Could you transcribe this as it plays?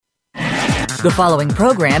The following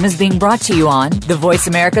program is being brought to you on the Voice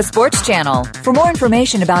America Sports Channel. For more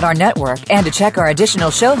information about our network and to check our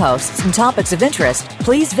additional show hosts and topics of interest,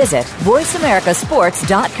 please visit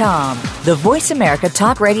voiceamericasports.com. The Voice America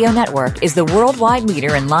Talk Radio Network is the worldwide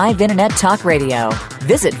leader in live Internet talk radio.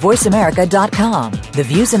 Visit voiceamerica.com. The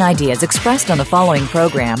views and ideas expressed on the following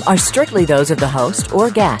program are strictly those of the host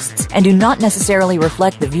or guests and do not necessarily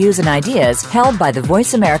reflect the views and ideas held by the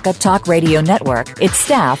Voice America Talk Radio Network, its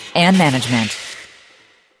staff, and management.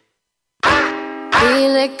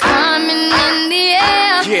 Feel it coming in the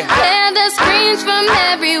air. Hear the screams from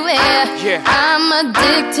everywhere. I'm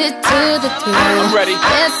addicted to the thrill. I'm ready.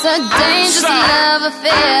 It's a dangerous love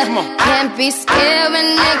affair. Can't be scared when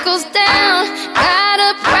it goes down. Got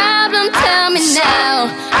a problem? Tell me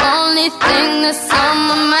now. Only thing that's on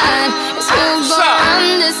my mind is who's gonna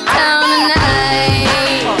run this town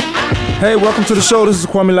tonight. Hey, welcome to the show. This is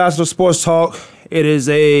Kwamie, Lassiters Sports Talk. It is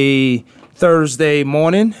a Thursday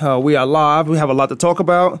morning. We are live. We have a lot to talk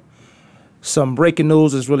about. Some breaking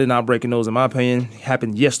news. It's really not breaking news, in my opinion. It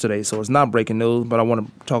happened yesterday, so it's not breaking news, but I want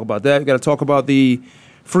to talk about that. We got to talk about the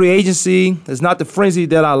free agency. It's not the frenzy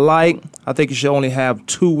that I like. I think you should only have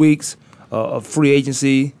 2 weeks of free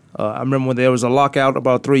agency. I remember when there was a lockout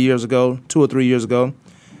about 3 years ago, 2 or 3 years ago.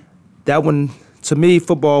 That one, to me,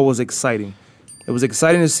 football was exciting. It was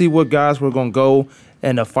exciting to see what guys were going to go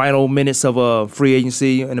in the final minutes of free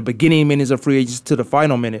agency, and the beginning minutes of free agency to the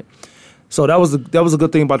final minute. So that was a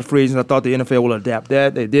good thing about the free agency. I thought the NFL will adapt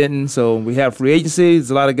that. They didn't. So we have free agency. There's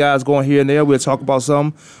a lot of guys going here and there. We'll talk about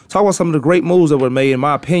some of the great moves that were made, in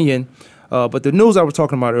my opinion. But the news I was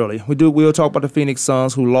talking about earlier, we'll talk about the Phoenix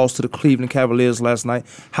Suns, who lost to the Cleveland Cavaliers last night.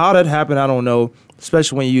 How that happened, I don't know.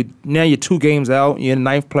 Especially when you're 2 games out, you're in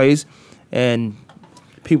 9th place, and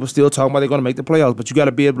people still talking about they're going to make the playoffs. But you got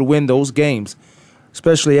to be able to win those games,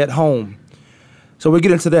 especially at home. So we'll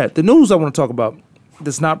get into that. The news I want to talk about,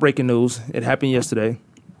 that's not breaking news, it happened yesterday,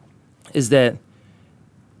 is that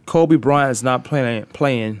Kobe Bryant is not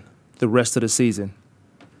playing the rest of the season.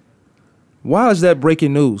 Why is that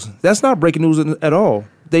breaking news? That's not breaking news at all.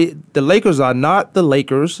 The Lakers are not the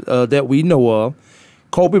Lakers that we know of.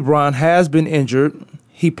 Kobe Bryant has been injured.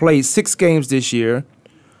 He played 6 games this year.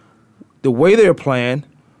 The way they're playing,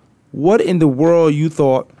 what in the world you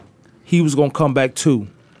thought he was going to come back to?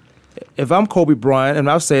 If I'm Kobe Bryant, and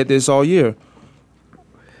I've said this all year,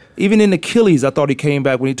 even in Achilles, I thought he came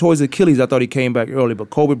back. When he tore his Achilles, I thought he came back early. But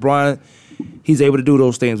Kobe Bryant, he's able to do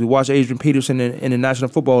those things. We watched Adrian Peterson in the National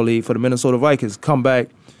Football League for the Minnesota Vikings come back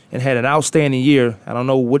and had an outstanding year. I don't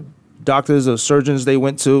know what doctors or surgeons they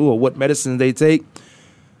went to or what medicines they take.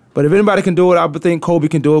 But if anybody can do it, I would think Kobe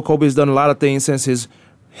can do it. Kobe has done a lot of things since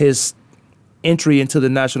his entry into the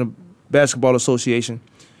National Basketball Association.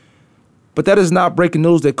 But that is not breaking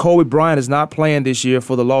news that Kobe Bryant is not playing this year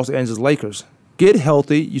for the Los Angeles Lakers. Get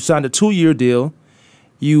healthy. You signed a 2-year deal.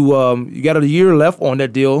 You got a year left on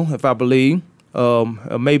that deal, if I believe.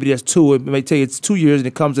 Maybe that's 2. It may take 2 years, and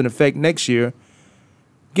it comes in effect next year.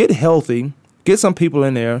 Get healthy. Get some people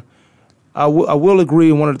in there. I will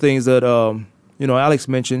agree on one of the things that Alex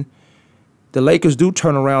mentioned. The Lakers do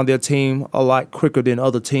turn around their team a lot quicker than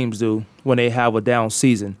other teams do when they have a down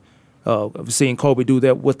season. I've seen Kobe do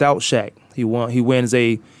that without Shaq. He wins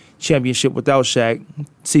a championship without Shaq.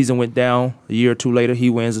 Season went down. A year or 2 later,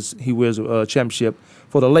 he wins a championship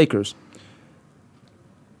for the Lakers.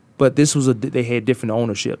 But they had different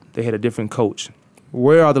ownership. They had a different coach.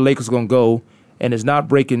 Where are the Lakers going to go? And it's not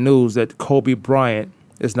breaking news that Kobe Bryant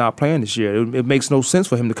is not playing this year. It makes no sense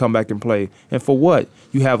for him to come back and play. And for what?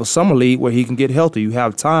 You have a summer league where he can get healthy. You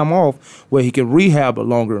have time off where he can rehab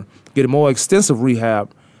longer, get a more extensive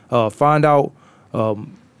rehab, find out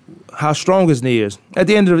how strong his knee is. At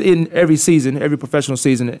the end of every season, every professional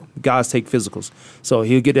season, guys take physicals. So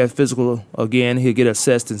he'll get that physical again. He'll get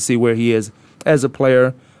assessed and see where he is as a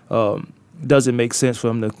player. Doesn't make sense for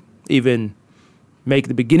him to even make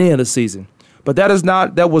the beginning of the season. But that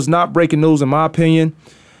was not breaking news in my opinion.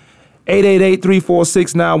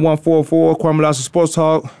 888-346-9144, Kwamie Lassiters Sports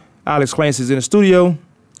Talk. Alex Clancy is in the studio.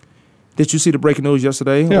 Did you see the breaking news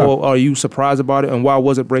yesterday? Yeah. Or are you surprised about it? And why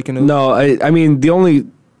was it breaking news? No, I mean, the only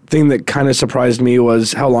thing that kind of surprised me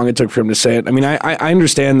was how long it took for him to say it. I mean, I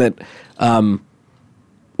understand that, well,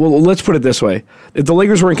 let's put it this way. If the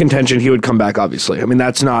Lakers were in contention, he would come back, obviously. I mean,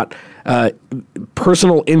 that's not,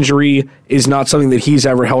 personal injury is not something that he's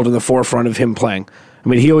ever held in the forefront of him playing. I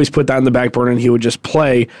mean, he always put that in the back burner, and he would just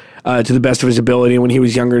play to the best of his ability. And when he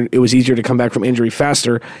was younger, it was easier to come back from injury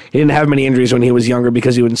faster. He didn't have many injuries when he was younger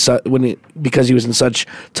because he was in such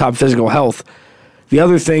top physical health. The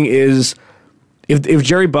other thing is, if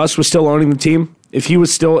Jerry Buss was still owning the team, if he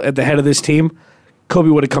was still at the head of this team, Kobe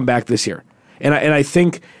would have come back this year. And I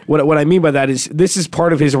think what I mean by that is this is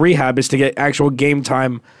part of his rehab is to get actual game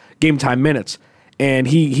time minutes. And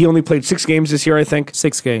he only played 6 games this year, I think.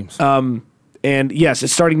 6 games. And yes,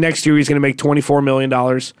 starting next year, he's going to make $24 million.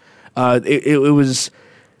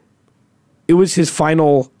 It was his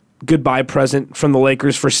final goodbye present from the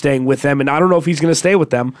Lakers for staying with them, and I don't know if he's going to stay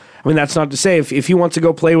with them. I mean, that's not to say if he wants to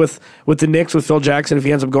go play with the Knicks with Phil Jackson, if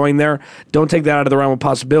he ends up going there, don't take that out of the realm of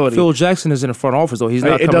possibility. Phil Jackson is in the front office though. He's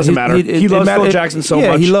not. It doesn't matter. He loves Phil Jackson so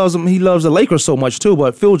much. He loves him. He loves the Lakers so much too.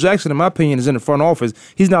 But Phil Jackson, in my opinion, is in the front office.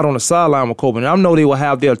 He's not on the sideline with Kobe. And I know they will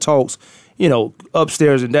have their talks,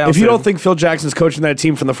 upstairs and downstairs. If you don't think Phil Jackson's coaching that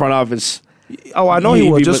team from the front office. Oh, I know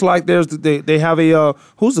he will. Just like they have a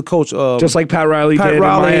who's the coach? Just like Pat Riley did in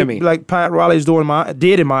Miami. Like Pat Riley's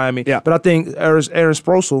did in Miami. Yeah. But I think Aaron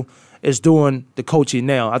Sprousel is doing the coaching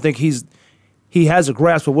now. I think he has a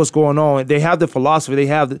grasp of what's going on. They have the philosophy. They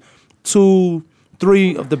have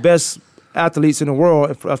 2-3 of the best athletes in the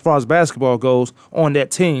world as far as basketball goes on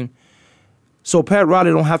that team. So Pat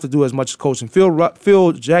Riley don't have to do as much coaching.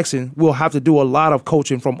 Phil Jackson will have to do a lot of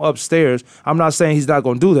coaching from upstairs. I'm not saying he's not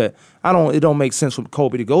going to do that. It don't make sense for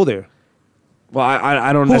Kobe to go there. Well,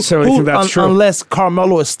 I don't necessarily think that's true. Unless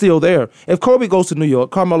Carmelo is still there. If Kobe goes to New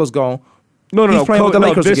York, Carmelo's gone. No. He's playing with the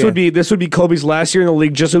Lakers again. This would be Kobe's last year in the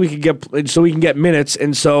league, just so we can get minutes,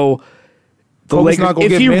 and so. The Kobe's Lakers, not gonna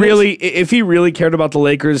get minutes? if he really cared about the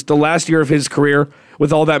Lakers, the last year of his career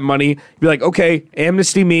with all that money, he'd be like, okay,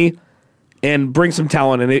 amnesty me. And bring some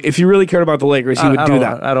talent in it. If he really cared about the Lakers, he would do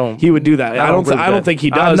that. He would do that. I don't think he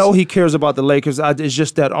does. I know he cares about the Lakers. It's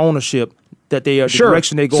just that ownership that they are the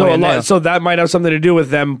direction they go in now. So that might have something to do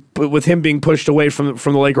with him being pushed away from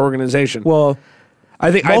the Laker organization. Well,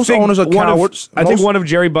 I think owners are cowards. I think one of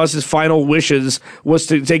Jerry Buss's final wishes was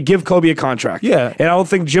to give Kobe a contract. Yeah, and I don't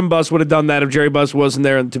think Jim Buss would have done that if Jerry Buss wasn't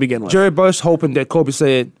there to begin with. Jerry Buss hoping that Kobe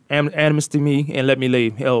said amnesty me and let me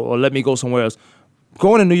leave or let me go somewhere else.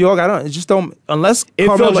 Going to New York, unless if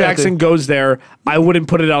Carmelo Phil Jackson goes there, I wouldn't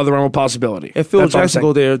put it out of the realm of possibility. If Phil Jackson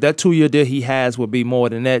go there, that 2-year deal he has would be more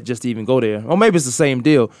than that just to even go there. Or maybe it's the same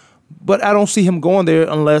deal. But I don't see him going there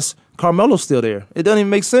unless Carmelo's still there. It doesn't even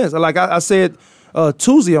make sense. Like I said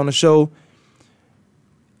Tuesday on the show,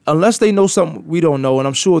 unless they know something we don't know, and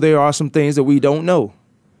I'm sure there are some things that we don't know.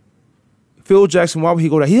 Phil Jackson, why would he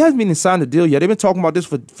go there? He hasn't even signed a deal yet. They've been talking about this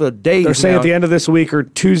for days. They're saying now. at the end of this week or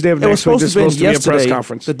Tuesday of next week, there's supposed to be a press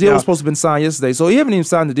conference. The deal was supposed to have been signed yesterday, so he haven't even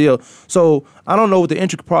signed the deal. So I don't know what the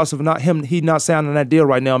intricate process of he not signing that deal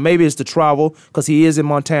right now. Maybe it's the travel because he is in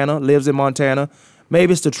Montana, lives in Montana.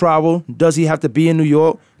 Maybe it's the travel. Does he have to be in New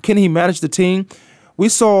York? Can he manage the team? We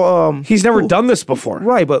saw he's never done this before,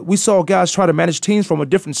 right? But we saw guys try to manage teams from a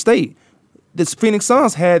different state. This Phoenix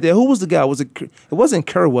Suns had there. Who was the guy? It wasn't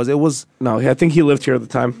Kerr, was it? It was no. I think he lived here at the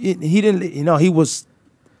time. He didn't. He was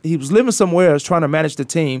living somewhere else, trying to manage the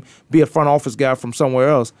team, be a front office guy from somewhere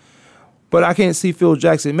else. But I can't see Phil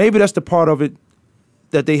Jackson. Maybe that's the part of it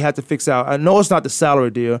that they had to fix out. I know it's not the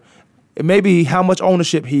salary deal. It may be how much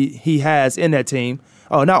ownership he has in that team.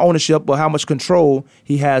 Not ownership, but how much control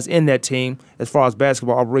he has in that team as far as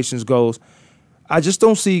basketball operations goes. I just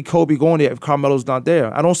don't see Kobe going there if Carmelo's not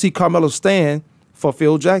there. I don't see Carmelo staying for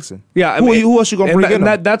Phil Jackson. Yeah, who else you going to bring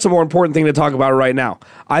in? That's a more important thing to talk about right now.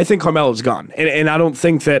 I think Carmelo's gone, and I don't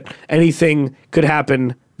think that anything could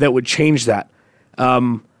happen that would change that.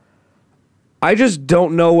 I just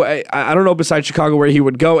don't know. I don't know besides Chicago where he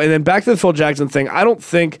would go. And then back to the Phil Jackson thing, I don't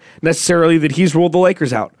think necessarily that he's ruled the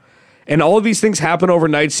Lakers out. And all of these things happen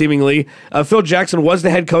overnight, seemingly. Phil Jackson was the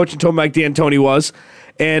head coach until Mike D'Antoni was.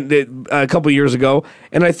 And a couple of years ago,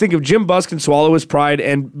 and I think if Jim Buss can swallow his pride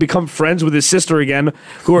and become friends with his sister again,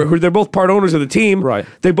 who they're both part owners of the team, right?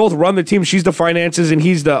 They both run the team. She's the finances and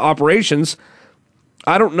he's the operations.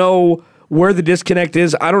 I don't know where the disconnect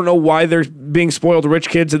is. I don't know why they're being spoiled rich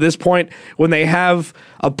kids at this point when they have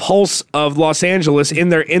a pulse of Los Angeles in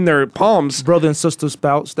their palms. Brother and sister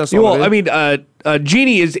spouts. That's all. Well, I mean,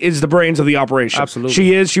 Jeannie is the brains of the operation. Absolutely,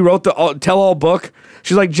 she is. She wrote the tell-all book.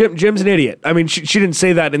 She's like Jim's an idiot. I mean, she didn't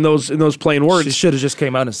say that in those plain words. She should have just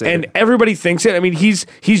came out and said it. And everybody thinks it. I mean, he's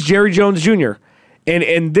Jerry Jones Jr.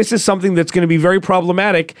 And this is something that's going to be very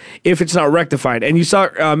problematic if it's not rectified. And you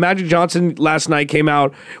saw Magic Johnson last night came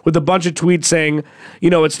out with a bunch of tweets saying,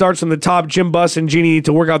 it starts from the top. Jim Buss and Jeannie need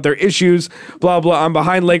to work out their issues. Blah blah. I'm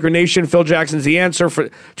behind Laker Nation. Phil Jackson's the answer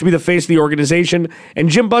to be the face of the organization. And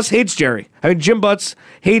Jim Buss hates Jerry. I mean, Jim Buss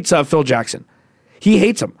hates Phil Jackson. He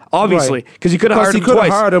hates him, obviously, because he could have hired him twice. He could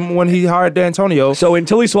have hired him when he hired D'Antonio. So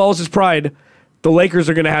until he swallows his pride, the Lakers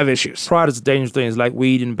are going to have issues. Pride is a dangerous thing. It's like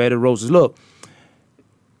weed and bed of roses. Look,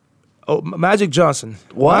 Magic Johnson.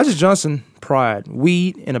 What? Magic Johnson pride.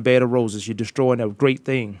 Weed in a bed of roses. You're destroying a great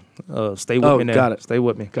thing. Stay with me now. Got it. Stay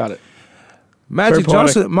with me. Got it. Magic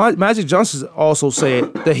Johnson also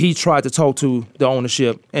said that he tried to talk to the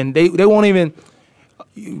ownership, and they won't even.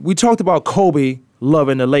 We talked about Kobe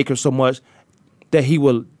loving the Lakers so much that he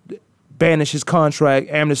will banish his contract,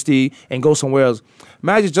 amnesty, and go somewhere else.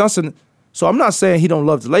 Magic Johnson. So I'm not saying he don't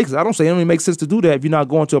love the Lakers. I don't say it only makes sense to do that if you're not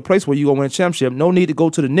going to a place where you're going to win a championship. No need to go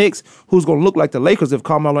to the Knicks, who's going to look like the Lakers if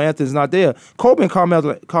Carmelo Anthony's not there. Kobe and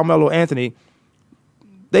Carmelo Anthony,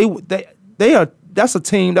 they are. That's a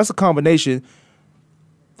team. That's a combination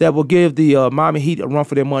that will give the Miami Heat a run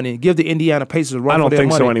for their money, give the Indiana Pacers a run for their money. I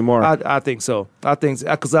don't think so anymore. I think so.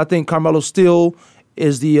 Because I think Carmelo still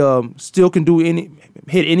is still can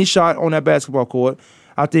hit any shot on that basketball court.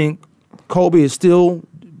 I think Kobe is still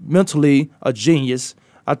mentally a genius.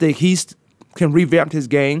 I think he can revamp his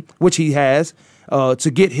game, which he has,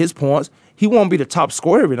 to get his points. He won't be the top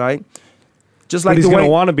scorer every night. Just like he's going to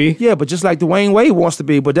want to be. Yeah, but just like Dwayne Wade wants to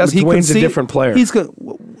be. But Dwayne's a different player.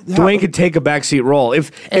 Dwayne could take a backseat role.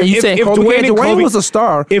 If Dwayne was a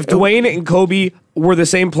star. If Dwayne and Kobe were the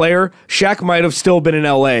same player, Shaq might have still been in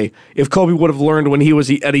L.A. if Kobe would have learned when he was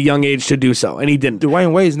at a young age to do so, and he didn't.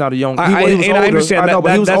 Dwayne Wade's not a young. I understand that.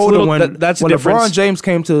 But he was that's older when LeBron James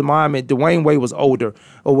came to Miami. Dwayne Wade was older.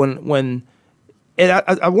 Or when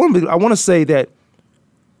I want to say that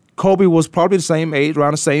Kobe was probably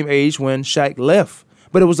around the same age when Shaq left.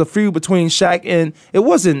 But it was a feud between Shaq and it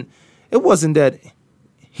wasn't that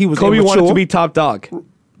he was Kobe immature. wanted to be top dog.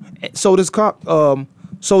 So does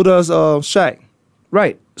Shaq.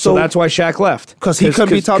 Right. So that's why Shaq left. Because he couldn't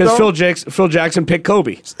be top dog? Because Phil Jackson picked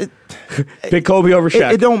Kobe. Picked Kobe over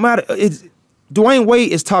Shaq. It don't matter. Dwayne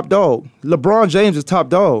Wade is top dog. LeBron James is top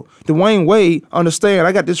dog. Dwayne Wade, understand,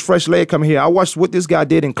 I got this fresh leg coming here. I watched what this guy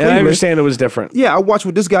did in Cleveland. And I understand it was different. Yeah, I watched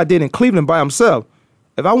what this guy did in Cleveland by himself.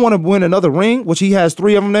 If I want to win another ring, which he has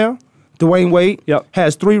 3 of them now, Dwayne Wade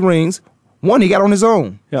has 3 rings. 1 he got on his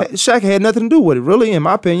own. Yep. Shaq had nothing to do with it, really, in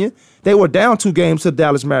my opinion. They were down 2 games to the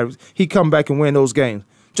Dallas Mavericks. He come back and win those games.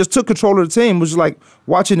 Just took control of the team. It was like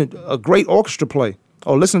watching a great orchestra play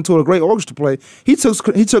or listening to a great orchestra play. He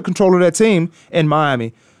took control of that team in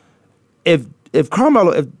Miami. If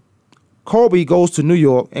Kobe goes to New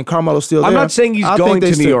York and Carmelo's still there, I'm not saying he's going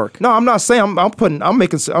to New York. No, I'm not saying.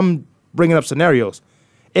 I'm bringing up scenarios.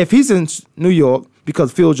 If he's in New York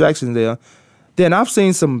because Phil Jackson's there, then I've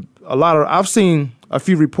seen a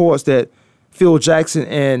few reports that Phil Jackson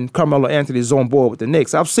and Carmelo Anthony is on board with the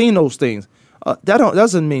Knicks. I've seen those things. That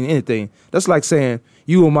doesn't mean anything. That's like saying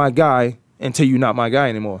you are my guy until you're not my guy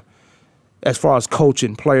anymore. As far as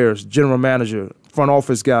coaching, players, general manager, front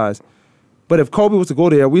office guys. But if Kobe was to go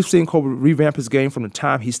there, we've seen Kobe revamp his game from the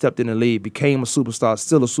time he stepped in the league, became a superstar,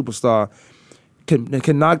 still a superstar,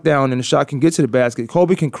 can knock down in the shot, can get to the basket.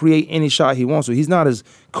 Kobe can create any shot he wants to. He's not as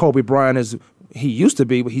Kobe Bryant as he used to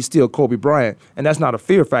be, but he's still Kobe Bryant. And that's not a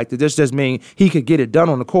fear factor. That just means he could get it done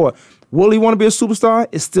on the court. Will he want to be a superstar?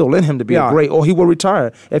 It's still in him to be a great, or he will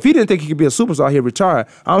retire. If he didn't think he could be a superstar, he'll retire.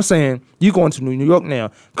 I'm saying you're going to New York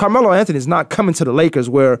now. Carmelo Anthony is not coming to the Lakers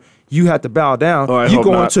where you have to bow down. You're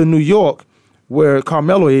going to New York where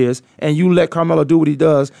Carmelo is, and you let Carmelo do what he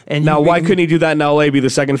does. And now, why couldn't he do that in L.A., be the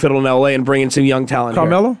second fiddle in L.A., and bring in some young talent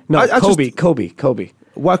Carmelo? Here? No, Kobe.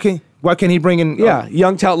 Why can't he bring in...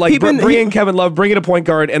 young talent. Like, bring in Kevin Love, bring in a point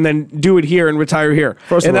guard, and then do it here and retire here.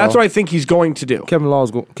 That's what I think he's going to do. Kevin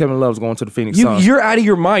Love's going to the Phoenix Suns. You're out of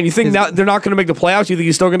your mind. You think they're not going to make the playoffs? You think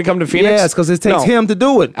he's still going to come to Phoenix? Yes, because it takes him to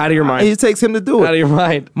do it. Out of your mind. It takes him to do it. Out of your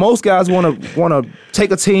mind. Most guys want to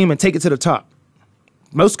take a team and take it to the top.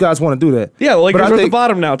 Most guys want to do that. Yeah, the Lakers are at the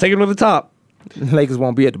bottom now. Take them to the top. The Lakers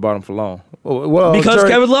won't be at the bottom for long. Because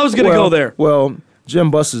Kevin Love's going to go there. Well,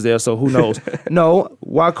 Jim Buss is there, so who knows? No,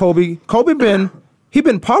 why Kobe? Kobe been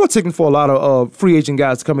politicking for a lot of free agent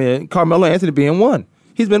guys to come in. Carmelo Anthony being one.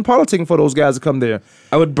 He's been politicking for those guys to come there.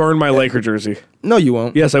 I would burn my Laker jersey. No, you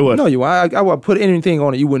won't. Yes, I would. No, you won't. I would put anything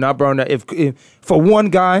on it. You would not burn that. If for one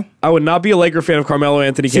guy, I would not be a Laker fan if Carmelo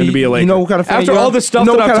Anthony came to be a Laker. You know what kind of fan? After all the stuff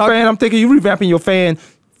that I've talked, I'm thinking you revamping your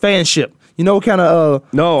fanship. You know what kind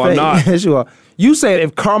of No, I'm not. Yes, you are. You said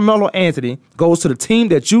if Carmelo Anthony goes to the team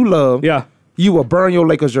that you love, you will burn your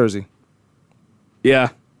Lakers jersey. Yeah.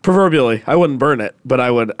 Proverbially, I wouldn't burn it, but I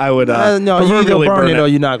would. No, you either burn it or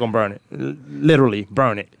you're not gonna burn it. Literally,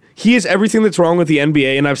 burn it. He is everything that's wrong with the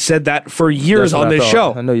NBA, and I've said that for years on this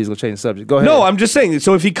show. I know you're gonna change the subject. Go ahead. No, I'm just saying.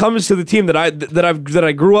 So if he comes to the team that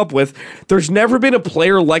I grew up with, there's never been a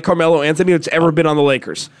player like Carmelo Anthony that's ever been on the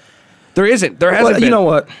Lakers. There isn't. There hasn't been. You know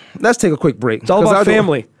what? Let's take a quick break. It's all about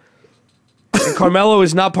family. And Carmelo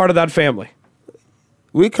is not part of that family.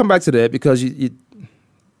 We come back to that because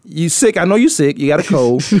You sick. I know you sick. You got a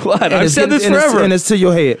cold. What? I've said this forever. And it's to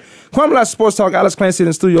your head. Kwamie Lassiter Sports Talk. Alex Clancy in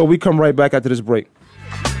the studio. We come right back after this break.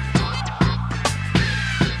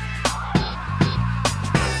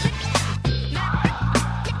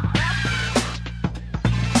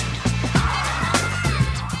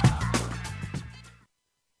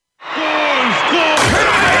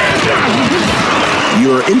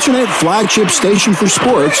 Your internet flagship station for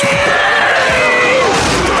sports.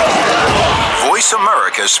 Voice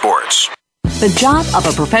America Sports. The job of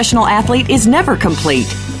a professional athlete is never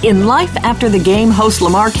complete. In Life After the Game, host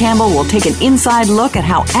Lamar Campbell will take an inside look at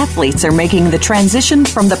how athletes are making the transition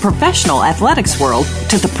from the professional athletics world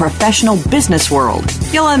to the professional business world.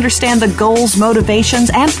 You'll understand the goals,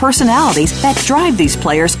 motivations, and personalities that drive these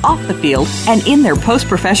players off the field and in their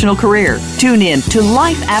post-professional career. Tune in to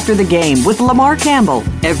Life After the Game with Lamar Campbell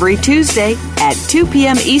every Tuesday at 2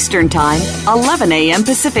 p.m. Eastern Time, 11 a.m.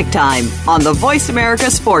 Pacific Time on the Voice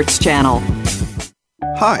America Sports Channel.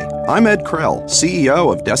 Hi, I'm Ed Krell,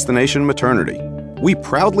 CEO of Destination Maternity. We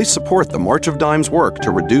proudly support the March of Dimes work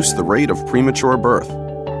to reduce the rate of premature birth.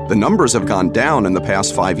 The numbers have gone down in the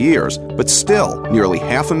past 5 years, but still, nearly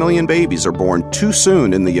 500,000 babies are born too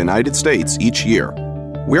soon in the United States each year.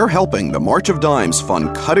 We're helping the March of Dimes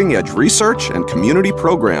fund cutting-edge research and community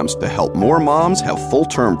programs to help more moms have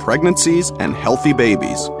full-term pregnancies and healthy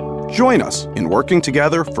babies. Join us in working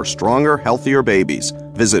together for stronger, healthier babies.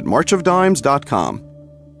 Visit marchofdimes.com.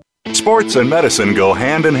 Sports and medicine go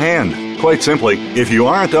hand in hand. Quite simply, if you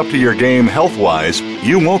aren't up to your game health-wise,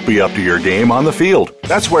 you won't be up to your game on the field.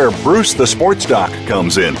 That's where Bruce the Sports Doc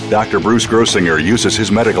comes in. Dr. Bruce Grossinger uses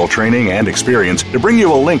his medical training and experience to bring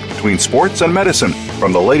you a link between sports and medicine,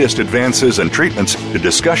 from the latest advances and treatments to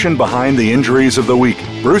discussion behind the injuries of the week.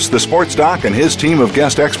 Bruce the Sports Doc and his team of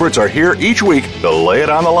guest experts are here each week to lay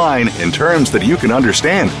it on the line in terms that you can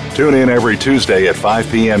understand. Tune in every Tuesday at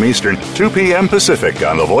 5 p.m. Eastern, 2 p.m. Pacific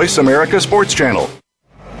on the Voice America Sports Channel.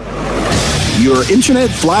 Your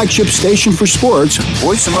internet flagship station for sports,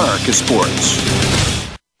 Voice America Sports.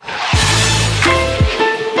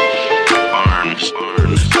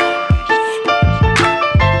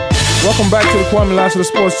 Welcome back to the Kwamie Lassiter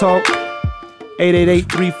Sports Talk.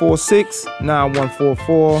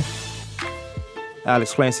 888-346-9144.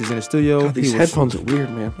 Alex Clancy's in the studio. God, these headphones are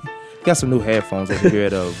weird, man. Got some new headphones over here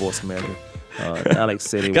at Voice America. Alex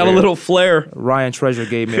said he got a little flair. Ryan Treasure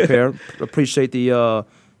gave me a pair. Appreciate the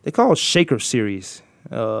they call it Shaker Series.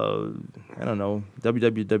 I don't know,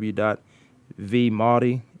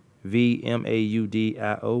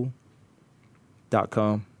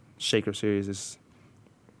 www.vmaudio.com. Shaker Series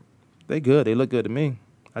they good. They look good to me.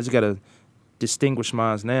 I just gotta distinguish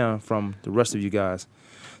mine now from the rest of you guys.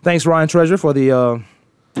 Thanks, Ryan Treasure, for the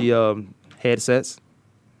headsets.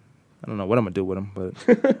 I don't know what I'm gonna do with them, but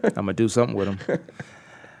I'm gonna do something with them.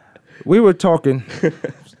 We were talking.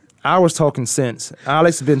 I was talking since.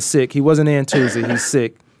 Alex has been sick. He wasn't in Tuesday. He's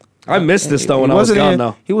sick. I missed this though when I was gone.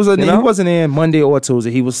 Though he wasn't in Monday or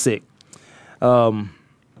Tuesday. He was sick.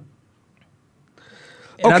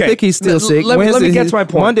 And I think he's still sick. Let me get to my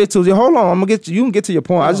point. Monday, Tuesday. Hold on, I'm gonna get you can get to your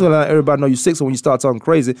point. I just want to let everybody know you're sick, so when you start talking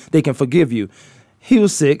crazy, they can forgive you. He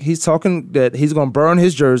was sick. He's talking that he's gonna burn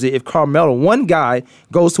his jersey if Carmelo, one guy,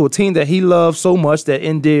 goes to a team that he loves so much, that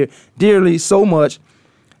dearly so much,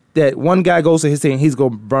 that one guy goes to his team, he's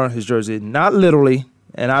gonna burn his jersey. Not literally,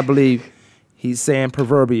 and I believe he's saying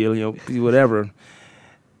proverbially, whatever.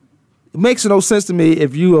 It makes no sense to me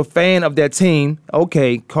if you're a fan of that team.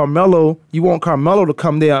 Okay, Carmelo, you want Carmelo to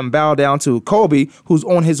come there and bow down to Kobe, who's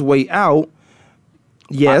on his way out.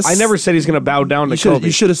 Yes. I never said he's going to bow down to Kobe.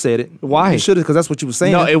 You should have said it. Why? You should have, because that's what you were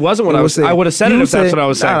saying. No, it wasn't what I was saying. I would have said it if that's what I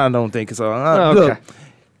was saying. I don't think so. Okay.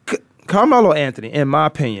 Look, Carmelo Anthony, in my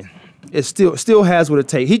opinion, it still has what it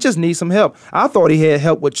takes. He just needs some help. I thought he had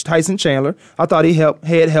help with Tyson Chandler. I thought he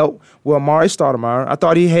had help with Amari Stoudemire. I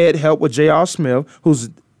thought he had help with J.R. Smith, who's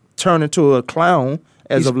turned into a clown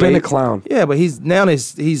as of late. He's been a clown. Yeah, but he's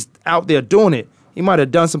out there doing it. He might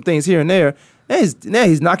have done some things here and there. Now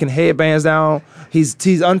he's knocking headbands down. He's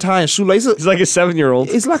untying shoelaces. He's like a 7-year-old.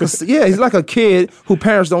 He's like a kid who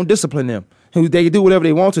parents don't discipline them. Who they do whatever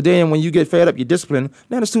they want to. Then when you get fed up, you discipline him.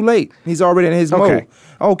 Now it's too late. He's already in his mode.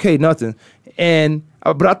 Okay, nothing. And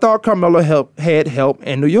but I thought Carmelo had help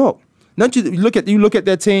in New York. Don't you look at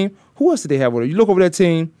that team? Who else did they have with her? You look over that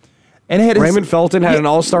team. And Raymond Felton had an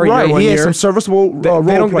all-star year one year. He had some serviceable role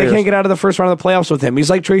players. They can't get out of the first round of the playoffs with him. He's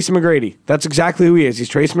like Tracy McGrady. That's exactly who he is. He's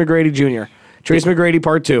Tracy McGrady Jr. Tracy McGrady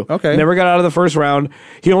Part 2. Okay. Never got out of the first round.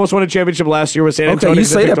 He almost won a championship last year with San Antonio. Okay, you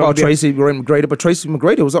say that about Tracy McGrady, but Tracy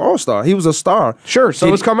McGrady was an all-star. He was a star. Sure,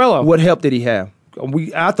 so was Carmelo. What help did he have?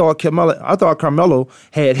 I thought Carmelo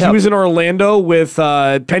had help. He was in Orlando with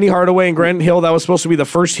Penny Hardaway and Grant Hill. That was supposed to be the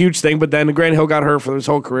first huge thing, but then Grant Hill got hurt for his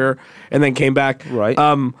whole career and then came back. Right.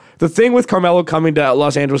 The thing with Carmelo coming to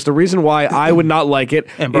Los Angeles, the reason why I would not like it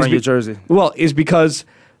and burn your jersey. Well, is because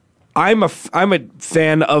I'm a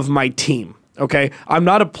fan of my team. Okay, I'm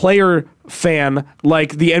not a player fan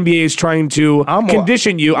like the NBA is trying to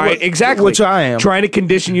condition you. Exactly, which I am trying to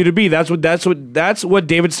condition you to be. That's what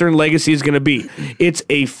David Stern legacy is going to be. It's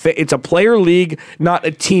a player league, not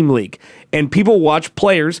a team league. And people watch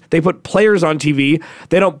players. They put players on TV.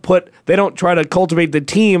 They don't try to cultivate the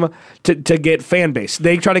team to get fan base.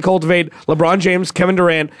 They try to cultivate LeBron James, Kevin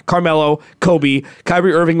Durant, Carmelo, Kobe,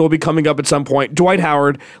 Kyrie Irving will be coming up at some point, Dwight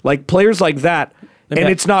Howard, like players like that. And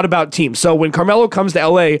it's not about teams. So when Carmelo comes to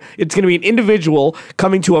LA, it's going to be an individual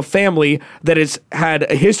coming to a family that has had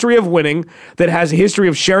a history of winning, that has a history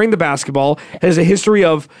of sharing the basketball, has a history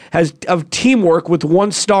of teamwork with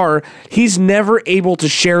one star. He's never able to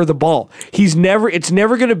share the ball. It's never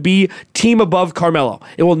going to be team above Carmelo.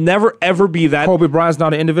 It will never ever be that. Kobe Bryant's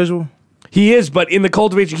not an individual. He is, but in the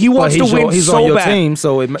cultivation, he wants to win he's so on your bad. Team,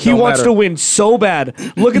 so he wants to win so bad.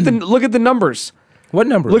 Look at the numbers. What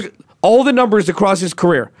numbers? Look. All the numbers across his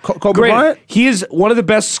career. Kobe Bryant? He is one of the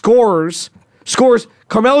best scorers.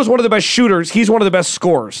 Carmelo's one of the best shooters. He's one of the best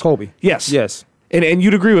scorers. Kobe. Yes. And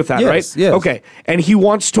you'd agree with that, right? Yes. Okay. And he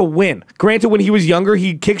wants to win. Granted, when he was younger,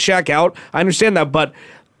 he'd kick Shaq out. I understand that, but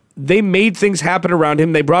they made things happen around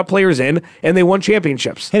him. They brought players in, and they won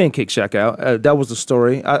championships. He didn't kick Shaq out. That was the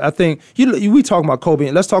story. I think we talking about Kobe.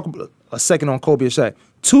 Let's talk a second on Kobe and Shaq.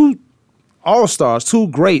 Two All-Stars, two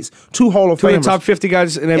greats, two Hall of Famers. Two of the top 50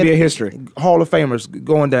 guys in NBA history. Hall of Famers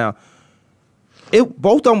going down.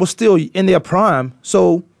 Both of them were still in their prime,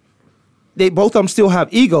 so both of them still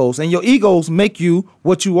have egos, and your egos make you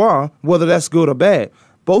what you are, whether that's good or bad.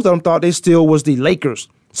 Both of them thought they still was the Lakers.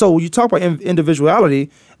 So you talk about individuality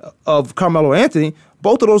of Carmelo Anthony,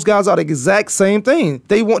 both of those guys are the exact same thing.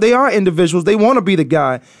 They are individuals. They want to be the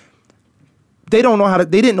guy. They didn't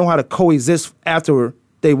know how to coexist after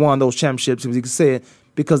they won those championships, as you said,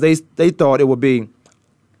 because they thought it would be,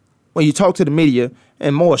 when you talk to the media,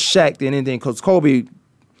 and more Shaq than anything, because Kobe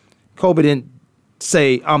didn't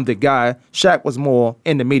say, I'm the guy. Shaq was more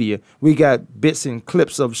in the media. We got bits and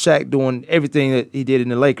clips of Shaq doing everything that he did in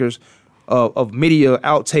the Lakers, of media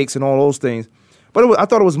outtakes and all those things. But I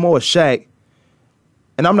thought it was more Shaq,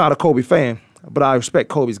 and I'm not a Kobe fan, but I respect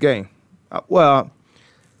Kobe's game. I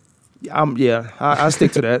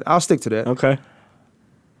stick to that. I'll stick to that. Okay.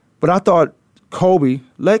 But I thought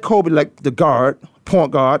let Kobe like the guard,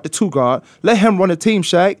 point guard, the two guard, let him run the team,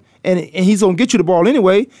 Shaq, and he's gonna get you the ball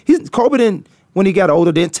anyway. Kobe didn't, when he got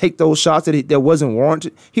older, didn't take those shots that wasn't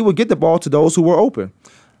warranted. He would get the ball to those who were open.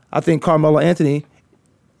 I think Carmelo Anthony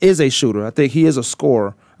is a shooter. I think he is a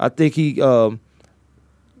scorer. I think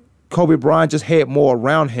Kobe Bryant just had more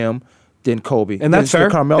around him than Kobe. And that's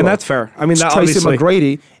fair. Carmelo. And that's fair. I mean, that Tracy obviously.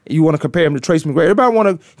 McGrady, you want to compare him to Tracy McGrady. Everybody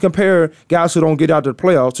want to compare guys who don't get out to the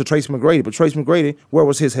playoffs to Tracy McGrady. But Tracy McGrady, where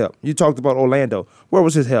was his help? You talked about Orlando. Where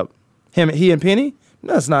was his help? He and Penny?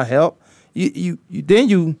 That's not help. Was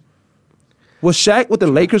Shaq with the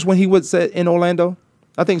Lakers when he was in Orlando?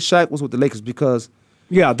 I think Shaq was with the Lakers because.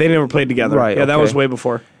 Yeah, they never played together. Right. Yeah, okay. that was way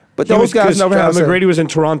before. But those guys never had. McGrady was in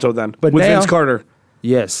Toronto then, but with now, Vince Carter.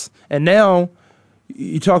 Yes, and now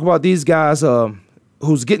you talk about these guys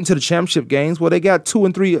who's getting to the championship games. Well, they got 2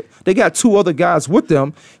 and 3. They got 2 other guys with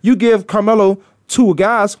them. You give Carmelo 2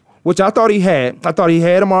 guys, which I thought he had. I thought he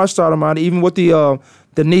had Amari Stoudemire, even with the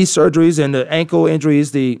knee surgeries and the ankle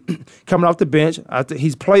injuries, the coming off the bench.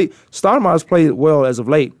 Stoudemire's played well as of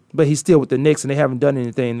late, but he's still with the Knicks, and they haven't done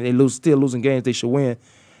anything. They still losing games they should win.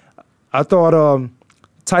 I thought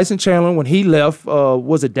Tyson Chandler, when he left,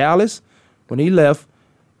 was it Dallas? When he left,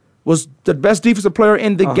 was the best defensive player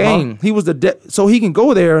in the game. He was so he can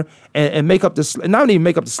go there and make up not even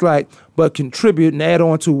make up the slack, but contribute and add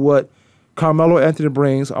on to what Carmelo Anthony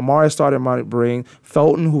brings, Amari Stoudemire brings,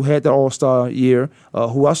 Felton, who had the All-Star year,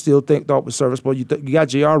 who I still thought was serviceable. You got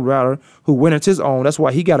J.R. Router, who went into his own. That's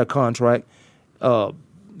why he got a contract.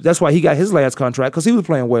 That's why he got his last contract, because he was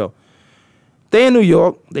playing well. They in New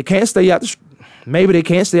York. They can't stay out maybe they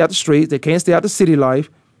can't stay out the streets. They can't stay out the city life.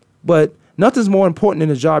 But nothing's more important than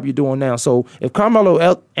the job you're doing now. So if Carmelo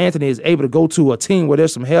Anthony is able to go to a team where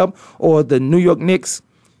there's some help, or the New York Knicks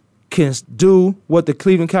can do what the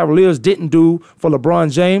Cleveland Cavaliers didn't do for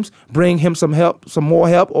LeBron James, bring him some help, some more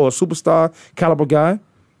help, or a superstar caliber guy,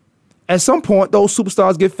 at some point those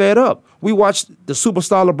superstars get fed up. We watched the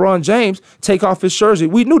superstar LeBron James take off his jersey.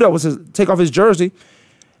 We knew that was take off his jersey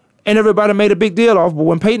and everybody made a big deal off. But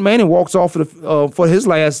when Peyton Manning walks off for his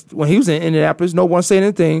last, when he was in Indianapolis, no one said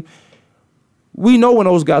anything. We know when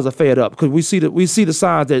those guys are fed up because we see the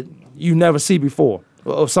signs that you never see before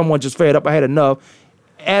of someone just fed up. I had enough.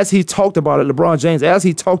 As he talked about it, LeBron James, as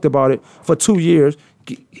he talked about it for 2 years,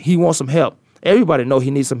 he wants some help. Everybody know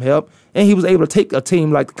he needs some help, and he was able to take a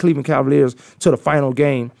team like the Cleveland Cavaliers to the final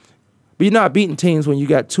game. But you're not beating teams when you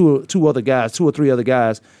got two or three other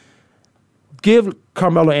guys. Give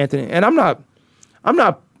Carmelo Anthony, and I'm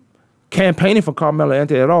not campaigning for Carmelo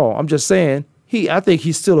Anthony at all. I'm just saying I think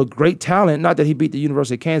he's still a great talent. Not that he beat the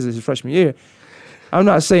University of Kansas his freshman year. I'm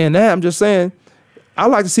not saying that. I'm just saying I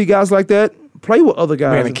like to see guys like that play with other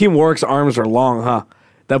guys. Man, Akeem Warwick's arms are long, huh?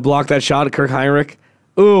 That blocked that shot at Kirk Heinrich.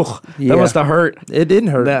 Ooh, that must have hurt. It didn't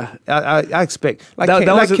hurt. Yeah. I expect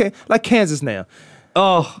like Kansas now.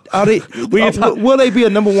 Oh, will they be a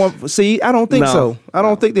number one seed? I don't think so. I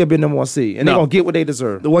don't think they'll be a number one seed, and they're gonna get what they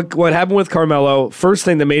deserve. What happened with Carmelo? First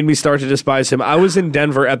thing that made me start to despise him. I was in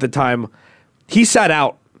Denver at the time. He sat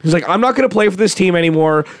out. He's like, I'm not going to play for this team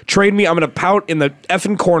anymore. Trade me. I'm going to pout in the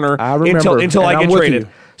effing corner until I get traded.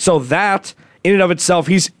 So that in and of itself,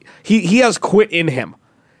 he has quit in him,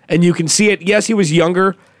 and you can see it. Yes, he was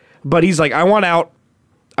younger, but he's like, I want out.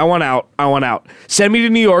 I want out. I want out. Send me to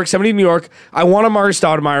New York. Send me to New York. I want Amari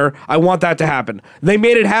Stoudemire. I want that to happen. They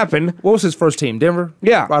made it happen. What was his first team? Denver?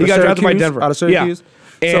 Yeah. He got drafted by Denver. Out of Syracuse?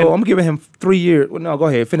 Yeah. So I'm giving him 3 years. Well, no, go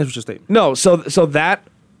ahead. Finish with your statement. No, so that,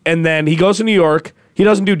 and then he goes to New York. He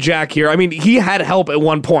doesn't do jack here. I mean, he had help at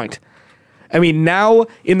one point. I mean, now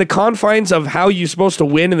in the confines of how you're supposed to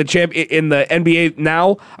win in the NBA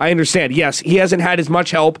now, I understand. Yes, he hasn't had as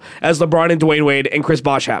much help as LeBron and Dwayne Wade and Chris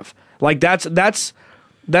Bosh have. Like that's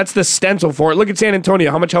the stencil for it. Look at San Antonio.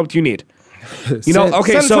 How much help do you need? You know,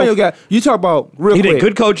 okay, San Antonio you talk about real quick. You need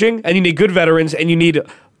good coaching, and you need good veterans, and you need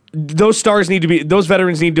those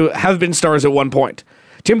veterans need to have been stars at one point.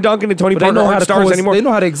 Tim Duncan and Tony Parker aren't stars anymore. They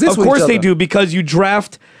know how to exist. Of course they do, because you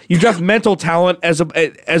draft mental talent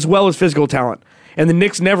as well as physical talent. And the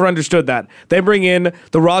Knicks never understood that. They bring in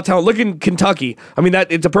the raw talent. Look in Kentucky. I mean,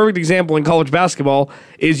 it's a perfect example in college basketball.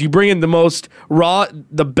 Is you bring in the most raw,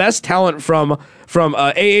 the best talent from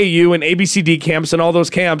AAU and ABCD camps and all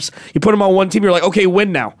those camps. You put them on one team. You're like, okay,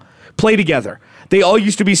 win now, play together. They all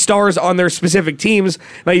used to be stars on their specific teams.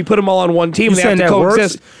 Now you put them all on one team. And they have to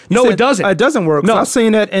coexist. No, it doesn't. It doesn't work. No, I've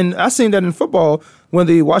seen that in football when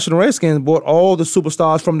the Washington Redskins bought all the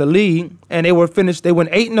superstars from the league, and they were finished. They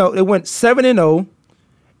went 8-0. They went 7-0,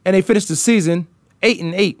 and they finished the season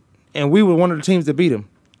 8-8. And we were one of the teams that beat them.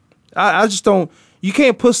 I just don't. You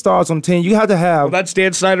can't put stars on the team. You have to have. Well, that's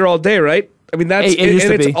Dan Snyder all day, right? I mean,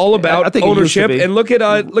 it's all about ownership. And look at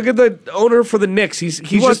the owner for the Knicks.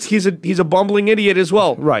 He's a bumbling idiot as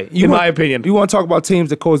well, right? In my opinion. You want to talk about teams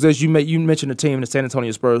that coexist? You mentioned a team, the San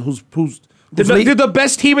Antonio Spurs, who's they're the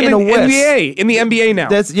best team in the NBA. In the NBA now.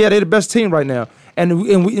 They're the best team right now. And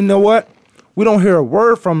we, you know what? We don't hear a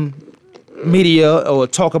word from media or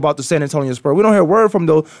talk about the San Antonio Spurs. We don't hear a word from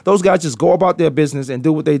those guys. Just go about their business and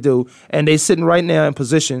do what they do. And they sitting right now in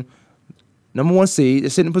position. Number one seed, they're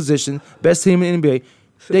sitting in position, best team in the NBA.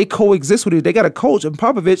 They coexist with it. They got a coach, and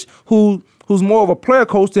Popovich, who's more of a player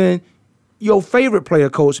coach than your favorite player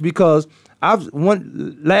coach. Because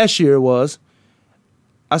last year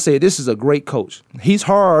I said this is a great coach. He's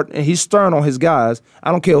hard and he's stern on his guys.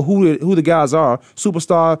 I don't care who the guys are,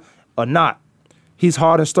 superstar or not. He's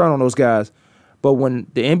hard and stern on those guys. But when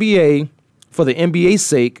the NBA, for the NBA's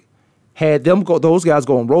sake, had those guys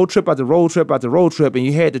going road trip after road trip after road trip, and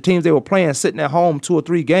you had the teams they were playing sitting at home 2 or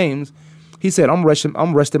 3 games, he said, I'm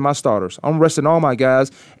resting my starters. I'm resting all my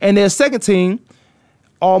guys. And their second team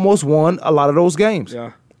almost won a lot of those games.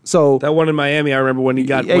 Yeah. So that one in Miami, I remember when they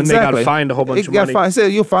got fined a whole bunch of money. He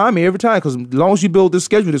said, you'll fine me every time, because as long as you build this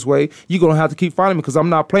schedule this way, you're going to have to keep finding me, because I'm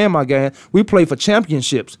not playing my game. We play for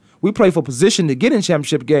championships. We play for position to get in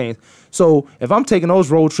championship games. So if I'm taking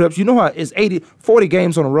those road trips, you know how it's 40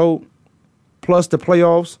 games on the road plus the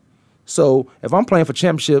playoffs. So if I'm playing for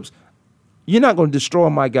championships, you're not going to destroy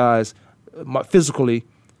my guys physically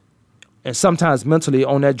and sometimes mentally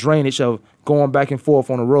on that drainage of going back and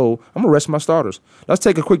forth on the road. I'm going to rest my starters. Let's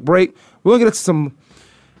take a quick break. We'll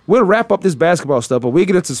wrap up this basketball stuff, but we'll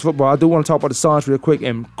get into this football. I do want to talk about the Suns real quick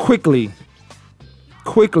and quickly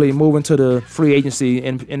move into the free agency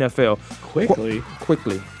in NFL. Quickly.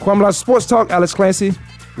 Kwamie Lassiters Sports Talk, Alex Clancy.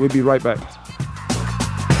 We'll be right back.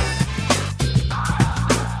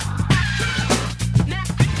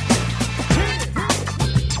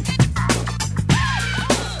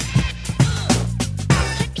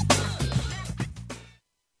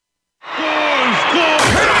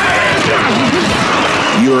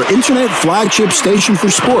 You're internet flagship station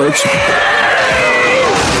for sports,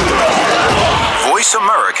 Voice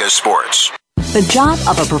America Sports. The job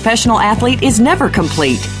of a professional athlete is never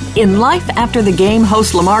complete. In Life After the Game,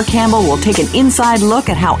 host Lamar Campbell will take an inside look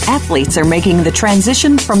at how athletes are making the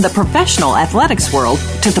transition from the professional athletics world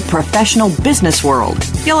to the professional business world.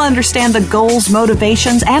 You'll understand the goals,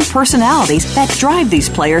 motivations, and personalities that drive these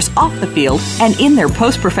players off the field and in their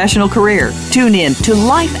post-professional career. Tune in to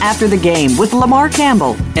Life After the Game with Lamar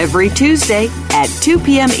Campbell every Tuesday at 2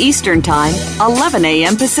 p.m. Eastern Time, 11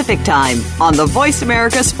 a.m. Pacific Time on the Voice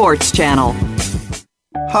America Sports Channel.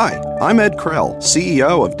 Hi, I'm Ed Krell,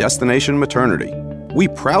 CEO of Destination Maternity. We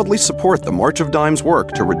proudly support the March of Dimes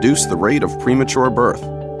work to reduce the rate of premature birth.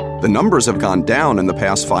 The numbers have gone down in the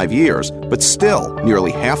past 5 years, but still,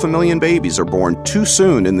 nearly 500,000 babies are born too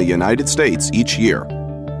soon in the United States each year.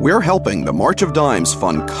 We're helping the March of Dimes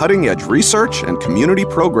fund cutting-edge research and community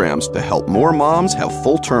programs to help more moms have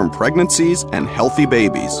full-term pregnancies and healthy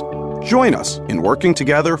babies. Join us in working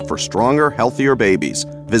together for stronger, healthier babies.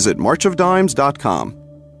 Visit marchofdimes.com.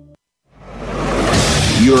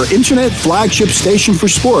 Your internet flagship station for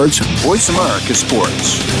sports, Voice America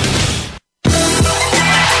Sports.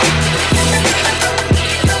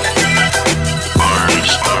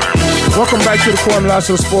 Welcome back to the Kwamie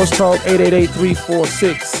Lassiters Sports Talk,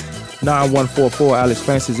 888-346-9144. Alex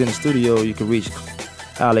Clancy's in the studio. You can reach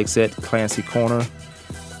Alex at Clancy Corner.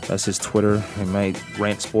 That's his Twitter. He might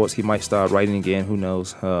rant sports. He might start writing again. Who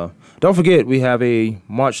knows? Don't forget, we have a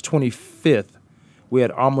March 25th. We're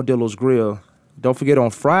at Armadillo's Grill. Don't forget on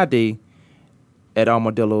Friday at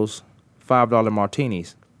Armadillo's, $5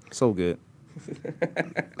 martinis. So good.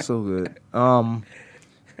 So good.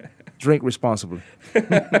 Drink responsibly.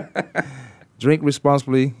 Drink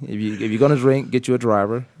responsibly. If you're going to drink, get you a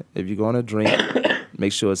driver. If you're going to drink,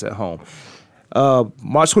 make sure it's at home.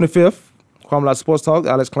 March 25th, Kwamie Lassiters Sports Talk,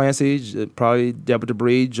 Alex Clancy, probably Deborah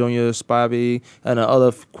DeBree, Junior Spivey, and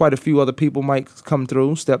quite a few other people might come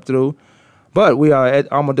through, step through. But we are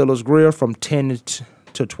at Armadillo's Grill from 10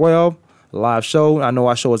 to 12, live show. I know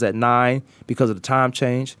our show is at 9 because of the time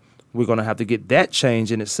change. We're going to have to get that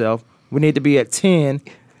change in itself. We need to be at 10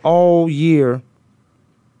 all year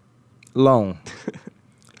long.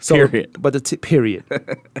 So, period. But period.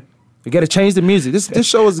 We got to change the music. This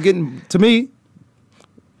show is getting, to me,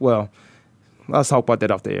 well, let's talk about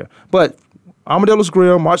that off the air. But Armadillo's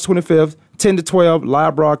Grill, March 25th, 10 to 12,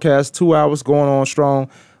 live broadcast, 2 hours going on strong.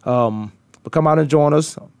 But come out and join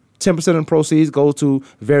us. 10% of the proceeds go to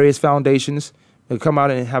various foundations. Come out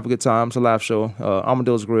and have a good time. It's a live show.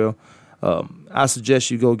 Armadillo's Grill. I suggest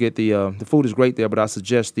you go get the food is great there, but I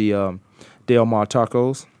suggest the Del Mar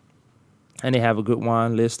tacos. And they have a good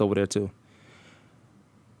wine list over there too.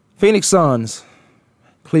 Phoenix Suns,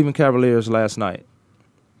 Cleveland Cavaliers last night.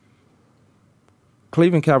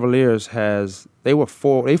 Cleveland Cavaliers they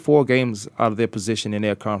 4 games out of their position in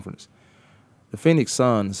their conference. The Phoenix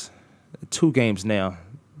Suns, 2 games now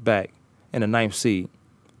back in the 9th seed.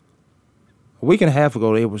 A week and a half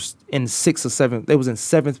ago, they was in 6th or 7th. They was in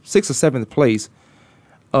 6th or 7th place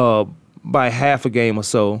by half a game or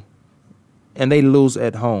so, and they lose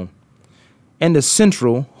at home. And the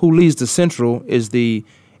Central, who leads the Central, is the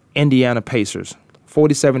Indiana Pacers,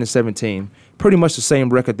 47-17. Pretty much the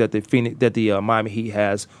same record that the Miami Heat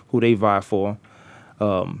has, who they vie for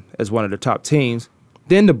as one of the top teams.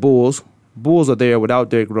 Then the Bulls. Bulls are there without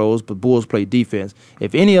Derrick Rose, but Bulls play defense.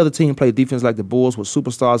 If any other team play defense like the Bulls with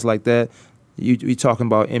superstars like that, you're talking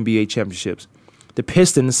about NBA championships. The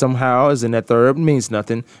Pistons somehow is in that third. It means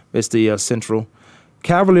nothing. It's the Central.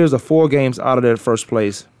 Cavaliers are 4 games out of their first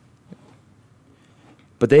place.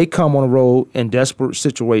 But they come on the road in desperate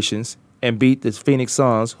situations and beat the Phoenix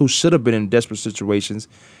Suns, who should have been in desperate situations.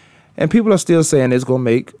 And people are still saying it's going to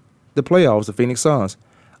make the playoffs, the Phoenix Suns.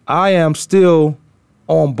 I am still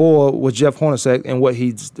on board with Jeff Hornacek and what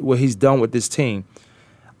he's done with this team.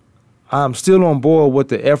 I'm still on board with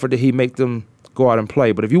the effort that he make them go out and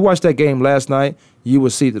play. But if you watch that game last night, you will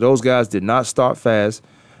see that those guys did not start fast.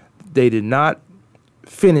 They did not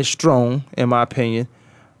finish strong, in my opinion.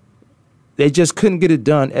 They just couldn't get it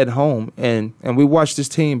done at home. And we watched this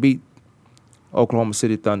team beat Oklahoma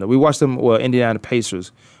City Thunder. We watched them, Indiana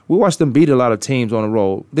Pacers. We watched them beat a lot of teams on the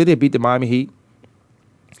road. Did they beat the Miami Heat?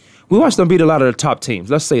 We watched them beat a lot of the top teams.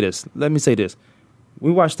 Let me say this. We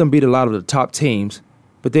watched them beat a lot of the top teams,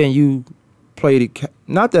 but then you played,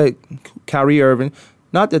 not that Kyrie Irving,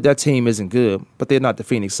 not that that team isn't good, but they're not the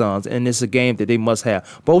Phoenix Suns, and it's a game that they must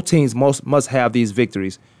have. Both teams must have these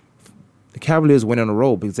victories. The Cavaliers went on the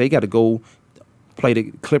road because they got to go play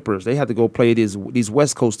the Clippers. They have to go play these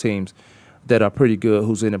West Coast teams that are pretty good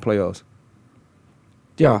who's in the playoffs.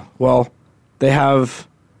 Yeah, well, they have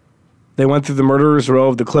They went through the murderer's row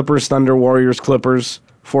of the Clippers, Thunder, Warriors, Clippers,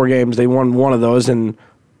 4 games. They won one of those, and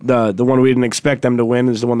the one we didn't expect them to win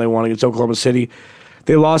is the one they won against Oklahoma City.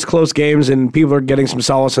 They lost close games, and people are getting some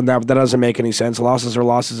solace in that, but that doesn't make any sense. Losses are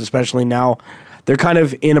losses, especially now. They're kind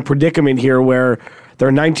of in a predicament here where there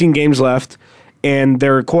are 19 games left, and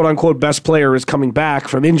their quote-unquote best player is coming back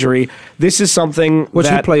from injury. This is something Which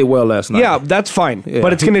he played well last night. Yeah, that's fine. Yeah.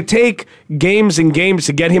 But it's going to take games and games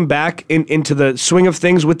to get him back into the swing of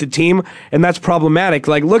things with the team, and that's problematic.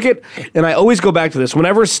 Like, look at, and I always go back to this,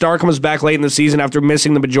 whenever a star comes back late in the season after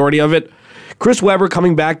missing the majority of it, Chris Webber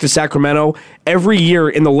coming back to Sacramento every year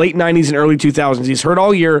in the late 90s and early 2000s. He's hurt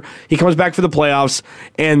all year. He comes back for the playoffs,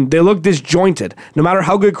 and they look disjointed. No matter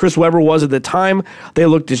how good Chris Webber was at the time, they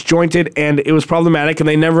looked disjointed, and it was problematic, and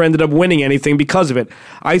they never ended up winning anything because of it.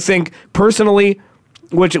 I think, personally,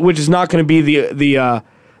 which is not going to be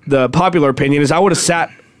the popular opinion, is I would have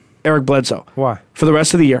sat Eric Bledsoe. Why? For the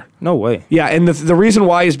rest of the year. No way. Yeah, and the reason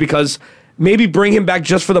why is because maybe bring him back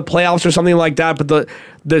just for the playoffs or something like that, but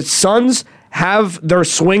the Suns have their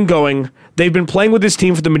swing going. They've been playing with this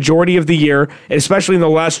team for the majority of the year, especially in the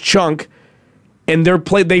last chunk, and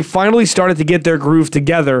they finally started to get their groove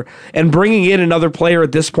together, and bringing in another player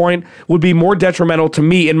at this point would be more detrimental to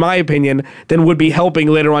me, in my opinion, than would be helping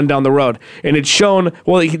later on down the road. And it's shown,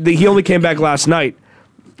 well, he only came back last night,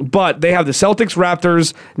 but they have the Celtics,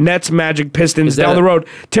 Raptors, Nets, Magic, Pistons down the road,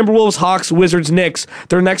 Timberwolves, Hawks, Wizards, Knicks,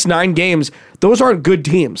 their next 9 games. Those aren't good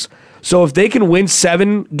teams. So if they can win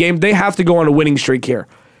 7 games, they have to go on a winning streak here.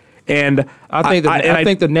 And I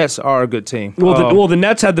think the Nets are a good team. Well, the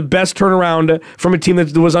Nets had the best turnaround from a team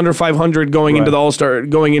that was under 500 going into the All-Star,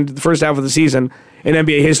 going into the first half of the season in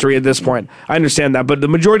NBA history at this point. I understand that, but the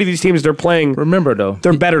majority of these teams they're playing, remember though,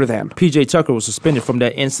 they're better than. PJ Tucker was suspended from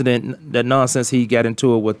that incident, that nonsense he got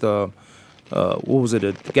into it with what was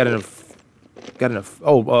it?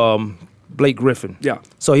 Blake Griffin. Yeah.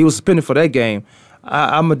 So he was suspended for that game.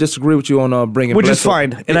 I'm gonna disagree with you on bringing, which Bledsoe. is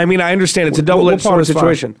fine. And I mean, I understand it's a double-edged sword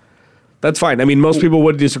situation. That's fine. I mean, most people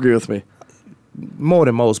would disagree with me. More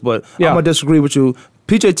than most, but I'm going to disagree with you.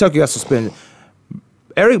 PJ Tucker got suspended.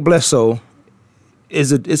 Eric Bledsoe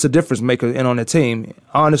is a difference maker in on the team.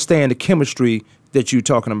 I understand the chemistry that you're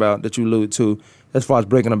talking about, that you allude to, as far as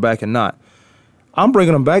bringing him back and not. I'm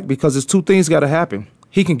bringing him back because there's 2 things got to happen.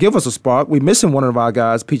 He can give us a spark. We're missing one of our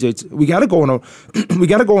guys, PJ. We got to go on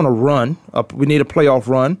a run. We need a playoff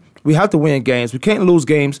run. We have to win games. We can't lose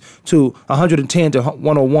games to 110 to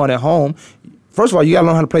 101 at home. First of all, you got to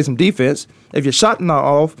learn how to play some defense. If your shot not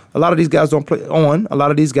off, a lot of these guys don't play on. A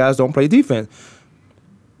lot of these guys don't play defense.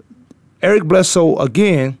 Eric Bledsoe,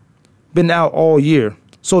 again, been out all year.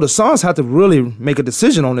 So the Suns have to really make a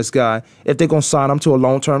decision on this guy if they're going to sign him to a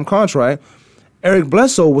long-term contract. Eric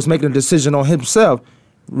Bledsoe was making a decision on himself.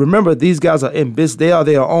 Remember, these guys are in business. They are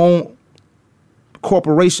their own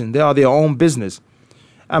corporation. They are their own business.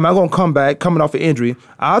 Am I going to come back coming off an injury?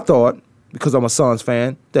 I thought, because I'm a Suns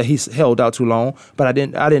fan, that he's held out too long, but I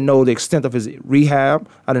didn't know the extent of his rehab.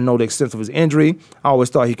 I didn't know the extent of his injury. I always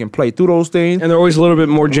thought he can play through those things. And they're always a little bit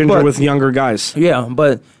more ginger with younger guys. Yeah,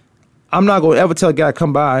 but I'm not going to ever tell a guy to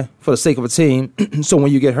come by for the sake of a team, so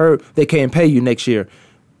when you get hurt, they can't pay you next year.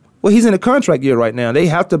 Well, he's in a contract year right now.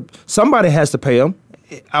 Somebody has to pay him.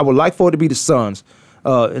 I would like for it to be the Suns.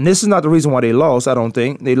 And this is not the reason why they lost, I don't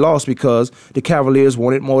think. They lost because the Cavaliers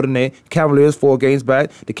wanted more than they. Cavaliers 4 games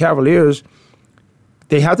back. The Cavaliers,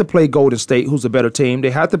 they have to play Golden State, who's a better team. They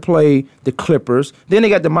have to play the Clippers. Then they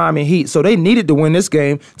got the Miami Heat. So they needed to win this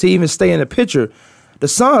game to even stay in the picture. The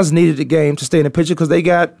Suns needed the game to stay in the picture because they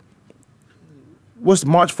got,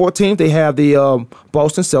 March 14th? They have the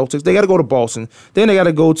Boston Celtics. They got to go to Boston. Then they got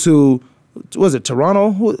to go to,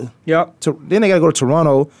 Toronto? Yeah. Then they got to go to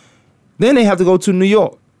Toronto. Then they have to go to New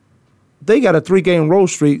York. They got a 3-game road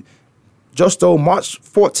streak just on March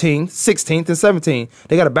 14th, 16th, and 17th.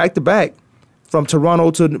 They got a back-to-back from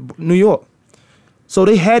Toronto to New York. So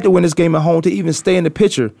they had to win this game at home to even stay in the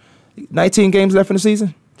picture. 19 games left in the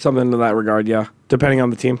season? Something in that regard, yeah, depending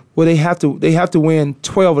on the team. Well, they have to win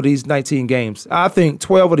 12 of these 19 games. I think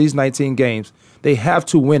 12 of these 19 games, they have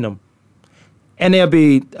to win them. And they'll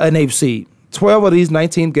be an 8th seed. 12 of these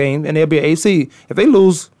 19 games, and they'll be an 8th seed. If they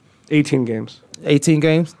lose 18 games. 18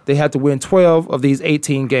 games. They have to win 12 of these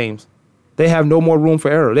 18 games. They have no more room for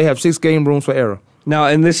error. They have 6 game rooms for error. Now,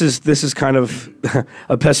 and this is kind of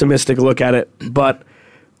a pessimistic look at it, but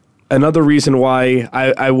another reason why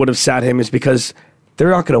I would have sat him is because they're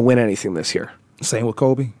not going to win anything this year. Same with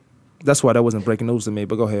Kobe. That's why that wasn't breaking news to me,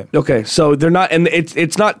 but go ahead. Okay, so they're not, and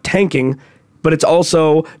it's not tanking, but it's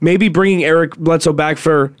also maybe bringing Eric Bledsoe back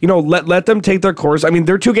for, let them take their course. I mean,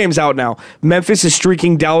 they're 2 games out now. Memphis is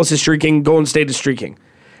streaking, Dallas is streaking, Golden State is streaking.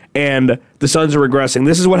 and the Suns are regressing.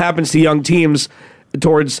 This is what happens to young teams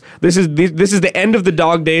towards this is the end of the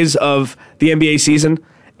dog days of the NBA season,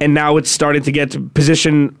 and now it's starting to get to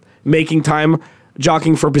position making time,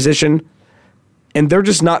 jockeying for position, and they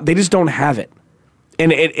just don't have it.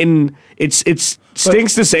 And it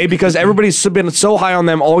stinks to say because everybody's been so high on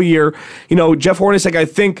them all year. You know, Jeff Hornacek, I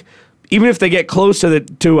think, even if they get close to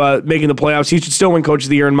making the playoffs, he should still win Coach of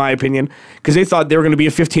the Year, in my opinion, because they thought they were going to be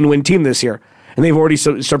a 15-win team this year, and they've already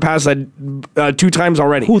surpassed that 2 times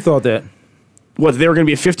already. Who thought that? What, they were going to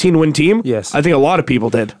be a 15-win team? Yes. I think a lot of people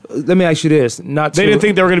did. Let me ask you this. They didn't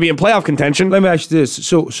think they were going to be in playoff contention. Let me ask you this.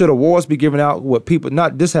 Should awards be given out what people,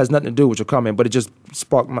 this has nothing to do with your comment, but it just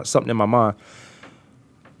sparked something in my mind.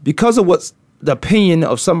 Because of what's the opinion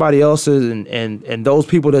of somebody else's and those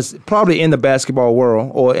people that's probably in the basketball world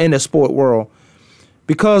or in the sport world,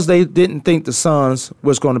 because they didn't think the Suns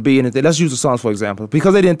was going to be anything. Let's use the Suns, for example.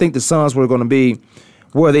 Because they didn't think the Suns were going to be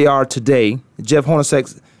where they are today, Jeff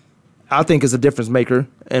Hornacek, I think, is a difference maker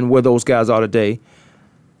in where those guys are today.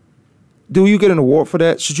 Do you get an award for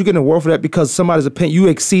that? Should you get an award for that because somebody's opinion, you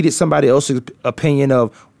exceeded somebody else's opinion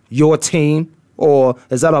of your team? Or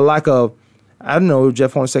is that a lack of, I don't know if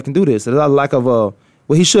Jeff Hornacek can do this. Is that a lack of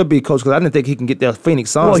well, he should be coach because I didn't think he can get the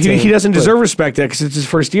Phoenix Suns team. He doesn't deserve respect because it's his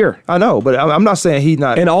first year. I know, but I'm not saying he's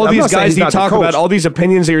not. And all these guys you talk about, all these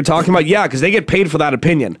opinions that you're talking about, yeah, because they get paid for that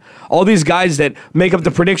opinion. All these guys that make up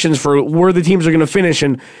the predictions for where the teams are going to finish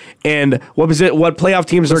and what playoff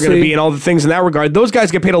teams are going to be and all the things in that regard, those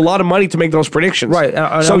guys get paid a lot of money to make those predictions. Right. And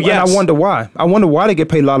I wonder why. I wonder why they get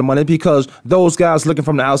paid a lot of money because those guys looking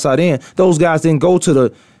from the outside in, those guys didn't go to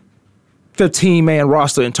the 15-man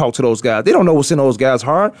roster and talk to those guys. They don't know what's in those guys'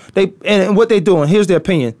 heart. And what they're doing, here's their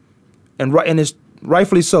opinion, and it's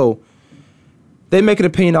rightfully so. They make an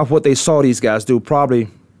opinion off what they saw these guys do probably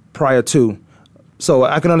prior to. So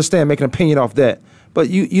I can understand making an opinion off that. But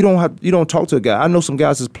you don't talk to a guy. I know some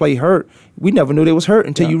guys that play hurt. We never knew they was hurt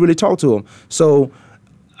until you really talk to them. So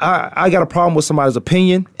I got a problem with somebody's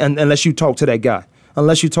opinion unless you talk to that guy,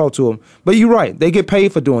 unless you talk to him. But you're right. They get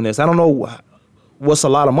paid for doing this. I don't know what's a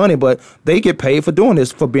lot of money, but they get paid for doing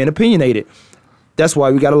this, for being opinionated. That's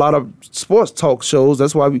why we got a lot of sports talk shows.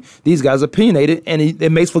 That's why these guys are opinionated, and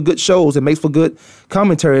it makes for good shows. It makes for good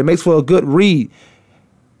commentary. It makes for a good read.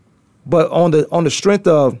 But on the strength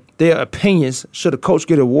of their opinions, should a coach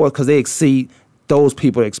get an award because they exceed those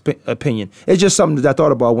people's opinion? It's just something that I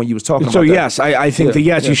thought about when you was talking about that. So, yes, I think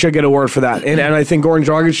you should get an award for that. And I think Goran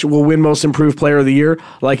Dragic will win Most Improved Player of the Year,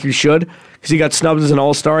 like he should, because he got snubbed as an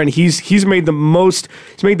all-star, and he's made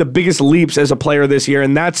the biggest leaps as a player this year,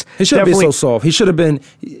 and that's he shouldn't be so soft. He should have been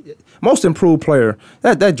Most Improved Player.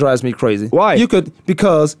 That drives me crazy. Why?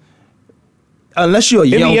 Because unless you're a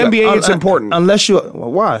young in the NBA, it's important. Unless you're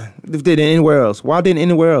why? If they did anywhere else, why didn't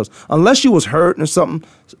anywhere else? Unless you was hurt or something.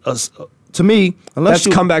 To me, that's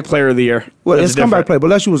comeback player of the year. Well, it's comeback player, but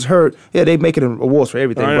unless you was hurt, they make it awards for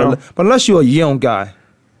everything. But unless you're a young guy,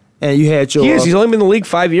 and you had your... He's only been in the league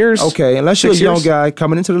 5 years. Okay, unless you're a young guy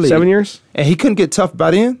coming into the league. 7 years. And he couldn't get tough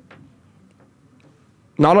by then?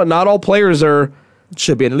 Not all players are...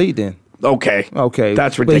 Should be in the league then. Okay.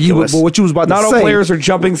 That's But ridiculous. what you was about to say... Not all players are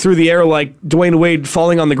jumping through the air like Dwayne Wade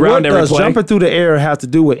falling on the ground every play. What does jumping through the air have to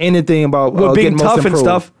do with anything about being tough and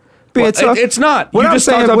stuff? Being tough? It's not. You just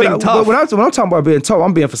talked about being tough. When I'm talking about being tough,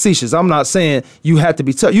 I'm being facetious. I'm not saying you have to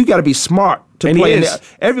be tough. You got to be smart to play.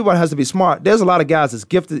 Everyone has to be smart. There's a lot of guys that's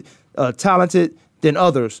gifted, talented than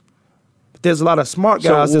others. But there's a lot of smart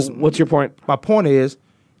guys. So what's your point? My point is,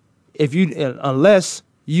 unless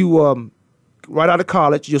you right out of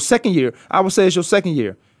college, your second year, I would say it's your second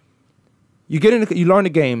year. You learn the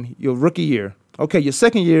game your rookie year. Okay, your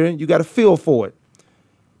second year, you got a feel for it.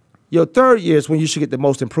 Your third year is when you should get the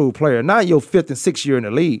Most Improved Player, not your fifth and sixth year in the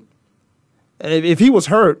league. And if he was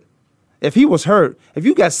hurt, if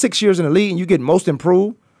you got 6 years in the league and you get Most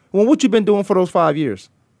Improved, well, what you been doing for those 5 years?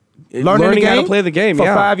 Learning how to play the game. For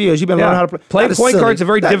 5 years, you've been learning how to play. Playing point guard's a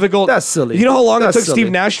very difficult. That's silly. You know how long it took Steve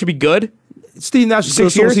Nash to be good? Steve Nash was good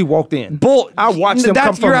as soon as he walked in. I watched him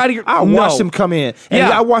come from. I watched him come in, and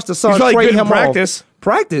I watched the Suns trade him off.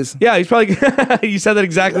 Practice. Yeah, he's probably. You said that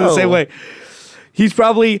exactly the same way. He's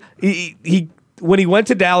probably he when he went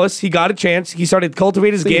to Dallas, he got a chance. He started to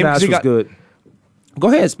cultivate his game. Nash was good. Go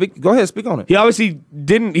ahead, speak on it. He obviously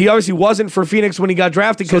didn't. He obviously wasn't for Phoenix when he got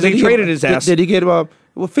drafted because they traded his ass. Did he get well?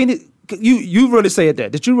 Phoenix. You really said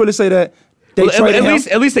that? Did you really say that?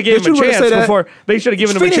 At least they gave him a chance before. They should have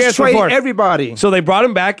given him a chance before. Everybody. So they brought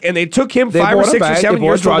him back, and they took him 5 or 6 or 7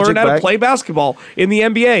 years to learn how to play basketball in the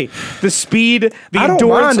NBA. The speed, the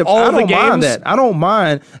endurance, all the games. I don't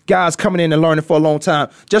mind guys coming in and learning for a long time.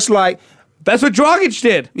 Just like that's what Dragic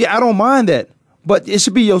did. Yeah, I don't mind that. But it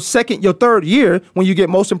should be your third year when you get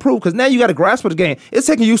most improved, because now you got a grasp of the game. It's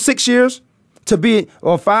taking you 6 years to be,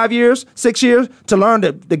 or 5 years, 6 years to learn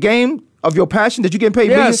the game of your passion that you getting paid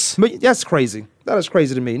Yes. millions. That's crazy. That is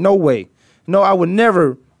crazy to me. No way. No, I would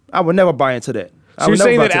never buy into that. So you're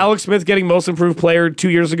saying that Alex Smith getting most improved player 2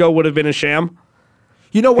 years ago would have been a sham?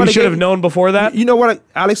 You know what? He should have known before that? You know what,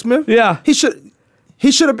 Alex Smith? Yeah. He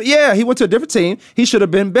should have been, yeah, he went to a different team. He should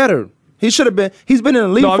have been better. He's been in the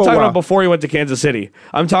league No, I'm for a talking while. about before he went to Kansas City.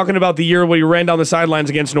 I'm talking about the year where he ran down the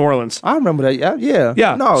sidelines against New Orleans. I remember that. Yeah.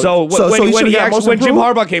 Yeah. No. So when Jim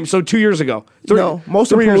Harbaugh came, so 2 years ago. Most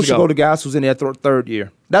 3 improved years should ago. go to guys who's in their third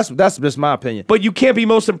year. That's just my opinion. But you can't be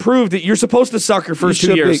most improved. You're supposed to suck your first 2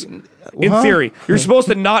 should years. be- In Huh? theory, you're supposed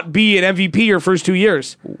to not be an MVP your first 2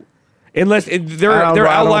 years, unless they're I don't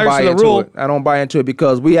outliers buy to the into rule. it. I don't buy into it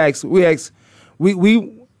because we Because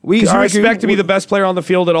you argue- expect to be the best player on the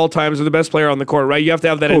field at all times or the best player on the court, right? You have to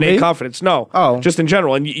have that Who, innate me? confidence. No, just in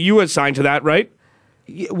general, and you assigned to that, right?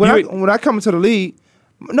 When I come into the league,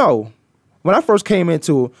 no. When I first came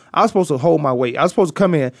into it, I was supposed to hold my weight. I was supposed to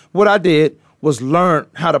come in. What I did was learn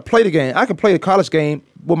how to play the game. I can play the college game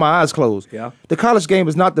with my eyes closed. Yeah. The college game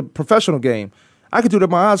is not the professional game. I could do that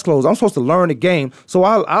with my eyes closed. I'm supposed to learn the game. So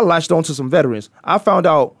I latched on to some veterans. I found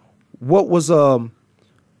out what was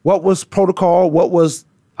protocol, what was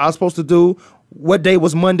I was supposed to do, what day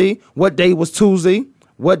was Monday, what day was Tuesday,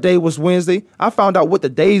 what day was Wednesday. I found out what the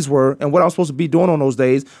days were and what I was supposed to be doing on those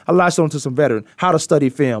days. I latched on to some veterans, how to study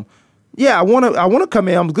film. Yeah, I wanna come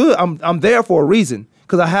in. I'm good. I'm there for a reason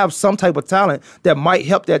because I have some type of talent that might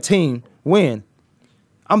help that team win.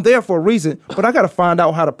 I'm there for a reason, but I got to find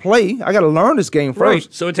out how to play. I got to learn this game first.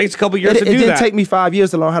 Right. So it takes a couple years It to do that. didn't take me 5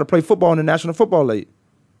 years to learn how to play football in the National Football League.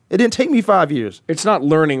 It didn't take me 5 years. It's not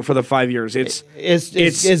learning for the 5 years. It's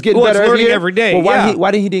getting well, better it's learning year. every day. Well, yeah.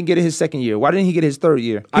 why didn't he didn't get it his second year? Why didn't he get his third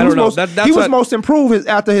year? I don't know. He was most improved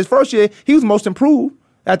after his first year. He was most improved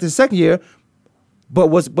after his second year. But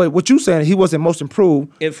what you saying? He wasn't most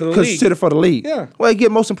improved. For the league. Considered for the league. Yeah. Well, get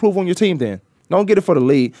most improved on your team then. Don't get it for the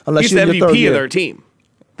league unless He's you're the in your third MVP year. of their team.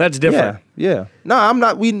 That's different. Yeah. No, I'm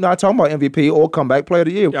not. We not talking about MVP or comeback player of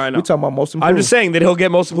the year. Yeah, I know. We're talking about most improved. I'm just saying that he'll get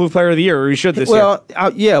most improved player of the year, or he should this year. Well,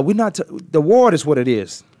 we're not. The award is what it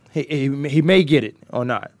is. He may get it or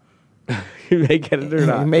not. He may get it or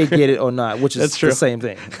not. He may get it or not, which is That's true. the same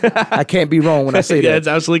thing. I can't be wrong when I say that. Yeah, it's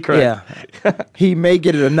absolutely correct. Yeah, he may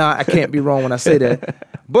get it or not. I can't be wrong when I say that.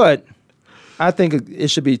 But I think it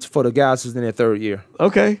should be for the guys who's in their third year.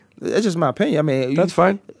 Okay, That's just my opinion. I mean, that's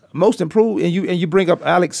fine. Most improved, and you bring up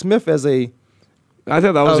Alex Smith as I thought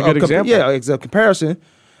that was a good example. Yeah, as a comparison.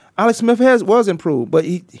 Alex Smith was improved, but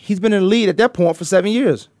he's been in the lead at that point for 7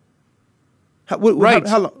 years. Right.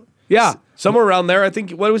 How long? Yeah, somewhere around there. I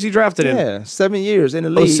think, what was he drafted in? Yeah, 7 years in the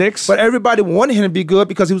league. 06? But everybody wanted him to be good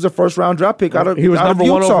because he was a first round draft pick out of He was out of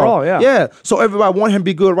number one Utah. overall, yeah. Yeah. So everybody wanted him to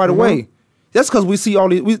be good right away. That's because we see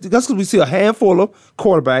that's because we see a handful of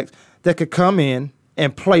quarterbacks that could come in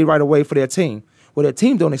and play right away for their team. Well, their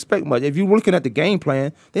team don't expect much. If you're looking at the game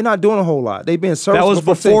plan, they're not doing a whole lot. They've been serviceable. That was for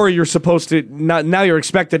the before team. you're supposed to. Now you're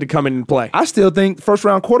expected to come in and play. I still think first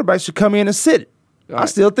round quarterbacks should come in and sit. I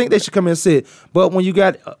still think they should come in and sit. But when you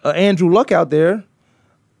got Andrew Luck out there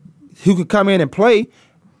who can come in and play,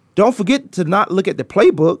 don't forget to not look at the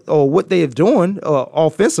playbook or what they are doing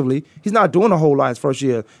offensively. He's not doing a whole lot his first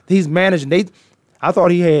year. He's managing. I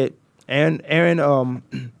thought he had Aaron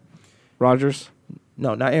Rodgers.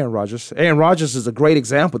 No, not Aaron Rodgers. Aaron Rodgers is a great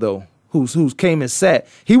example though. Who's came and sat.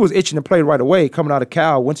 He was itching to play right away. Coming out of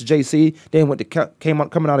Cal, went to JC, then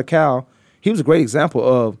coming out of Cal. He was a great example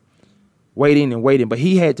of waiting, but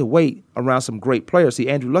he had to wait around some great players. See,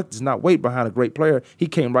 Andrew Luck does not wait behind a great player. He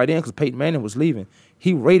came right in because Peyton Manning was leaving.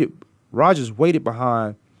 Rodgers waited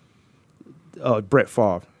behind Brett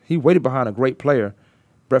Favre. He waited behind a great player.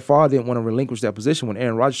 Brett Favre didn't want to relinquish that position when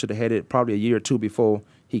Aaron Rodgers should have had it probably a year or two before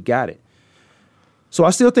he got it. So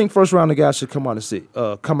I still think first round the guys should come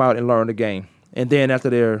out and learn the game. And then after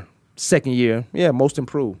their second year, most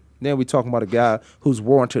improved. Then we're talking about a guy who's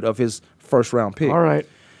warranted of his first round pick. All right.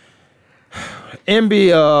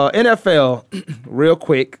 NFL, real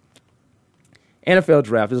quick. NFL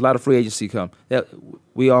draft. There's a lot of free agency come.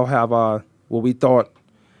 We all have what we thought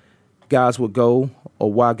guys would go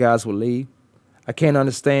or why guys would leave. I can't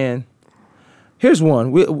understand. Here's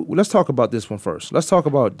one. Let's talk about this one first. Let's talk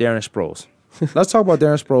about Darren Sproles. Let's talk about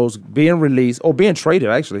Darren Sproles being released or being traded,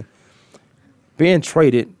 actually. Being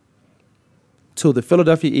traded to the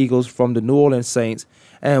Philadelphia Eagles from the New Orleans Saints.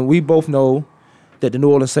 And we both know that the New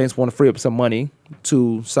Orleans Saints want to free up some money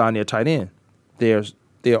to sign their tight end. Their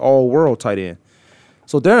all-world tight end.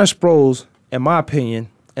 So Darren Sproles, in my opinion,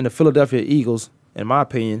 and the Philadelphia Eagles, in my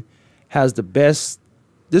opinion, has the best.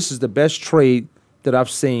 This is the best trade that I've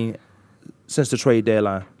seen since the trade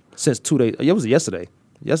deadline. Since 2 days. It was yesterday.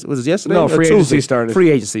 Yes, was it yesterday? No, free agency started.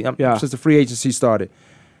 Free agency. Since the free agency started.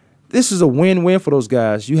 This is a win-win for those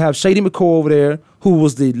guys. You have Shady McCoy over there, who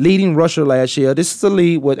was the leading rusher last year. This is the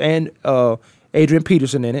lead with Adrian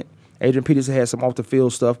Peterson in it. Adrian Peterson had some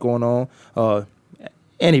off-the-field stuff going on,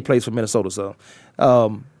 and he plays for Minnesota. So,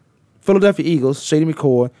 Philadelphia Eagles, Shady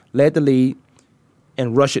McCoy, led the lead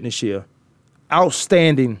in rushing this year.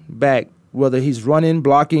 Outstanding back, whether he's running,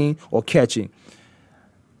 blocking, or catching.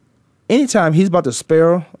 Anytime he's about to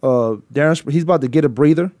spare he's about to get a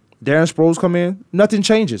breather, Darren Sproles come in, nothing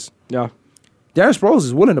changes. Yeah. Darren Sproles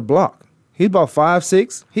is willing to block. He's about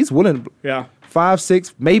 5'6". He's willing to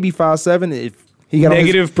 5'6", maybe 5'7". If he got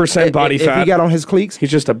negative percent body fat. If he got on his cleats,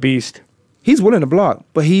 he's just a beast. He's willing to block,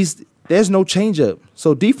 but there's no changeup.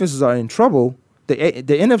 So defenses are in trouble. The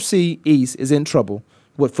NFC East is in trouble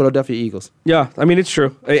with Philadelphia Eagles. Yeah, I mean, it's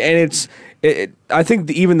true. And I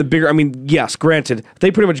think even the bigger, I mean, yes, granted,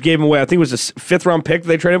 they pretty much gave him away. I think it was a 5th-round pick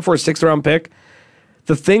they traded him for, a 6th-round pick.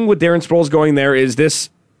 The thing with Darren Sproles going there is this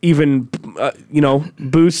even,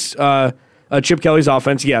 boosts Chip Kelly's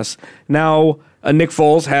offense, yes. Now Nick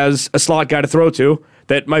Foles has a slot guy to throw to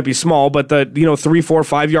that might be small, but the 3, 4,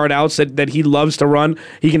 5 yard outs that he loves to run,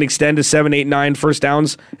 he can extend to 7, 8, 9 first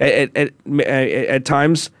downs at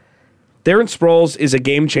times. Darren Sproles is a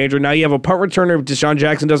game changer. Now you have a punt returner if Deshaun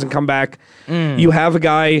Jackson doesn't come back. You have a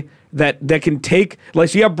guy that can take, so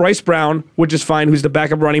you have Bryce Brown, which is fine, who's the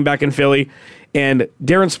backup running back in Philly, and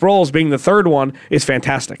Darren Sproles being the third one is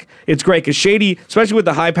fantastic. It's great because Shady, especially with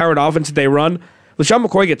the high-powered offense that they run, LaShawn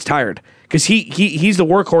McCoy gets tired because he's the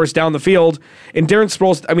workhorse down the field, and Darren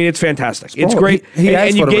Sproles, I mean, it's fantastic. It's great,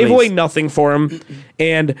 and you gave away nothing for him.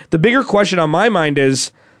 And the bigger question on my mind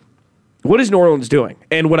is, what is New Orleans doing?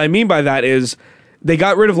 And what I mean by that is they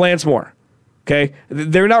got rid of Lance Moore. Okay,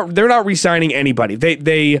 they're not re-signing anybody.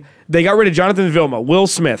 They got rid of Jonathan Vilma, Will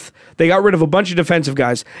Smith. They got rid of a bunch of defensive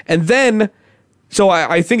guys, and then so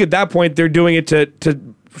I think at that point they're doing it to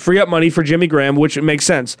free up money for Jimmy Graham, which makes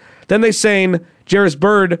sense. Then they sign Jarvis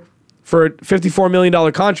Byrd for a $54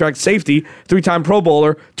 million contract, safety, 3-time Pro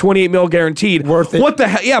Bowler, $28 million guaranteed. Worth it. What the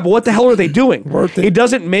hell? Yeah, but what the hell are they doing? Worth it. It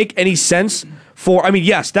doesn't make any sense.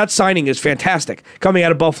 Yes, that signing is fantastic coming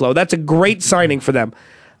out of Buffalo. That's a great signing for them.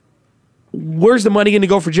 Where's the money going to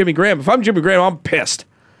go for Jimmy Graham? If I'm Jimmy Graham, I'm pissed.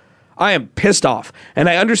 I am pissed off. And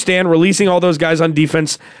I understand releasing all those guys on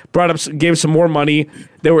defense gave some more money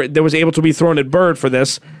that was able to be thrown at Bird for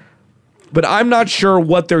this. But I'm not sure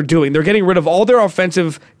what they're doing. They're getting rid of all their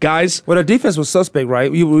offensive guys. Well, their defense was suspect, right?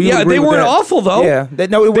 They weren't awful, though. Yeah. They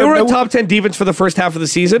were a top 10 defense for the first half of the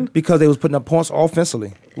season. Because they was putting up points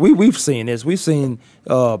offensively. We've seen this. We've seen...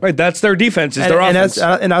 right, that's their defense, is their offense.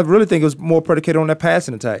 And I really think it was more predicated on that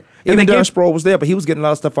passing attack. Even Darren Sproles was there, but he was getting a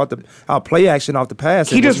lot of stuff out play action off the pass.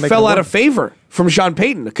 He just fell out of favor from Sean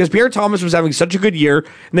Payton because Pierre Thomas was having such a good year,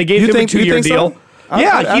 and they gave him a 2-year deal. So?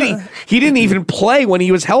 He didn't even play when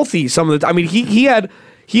he was healthy. He had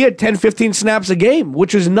 10, 15 snaps a game,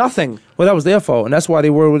 which is nothing. Well, that was their fault, and that's why they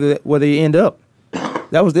were where they end up.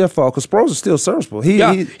 That was their fault because Sproles is still serviceable.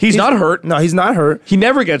 He's not hurt. No, he's not hurt. He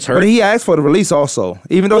never gets hurt. But he asked for the release also,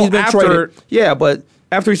 even though he's been traded. Yeah, but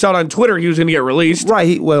after he saw it on Twitter, he was going to get released.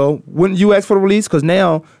 Right. Wouldn't you ask for the release? Because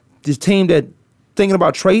now this team that thinking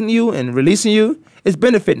about trading you and releasing you is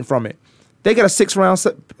benefiting from it. They got a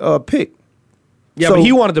 6th-round pick. Yeah, but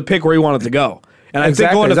he wanted to pick where he wanted to go. And I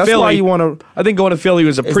think going to Philly, I think going to Philly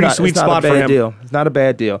was a pretty sweet spot for him. Deal. It's not a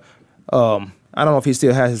bad deal. I don't know if he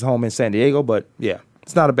still has his home in San Diego, but yeah,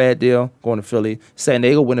 it's not a bad deal going to Philly. San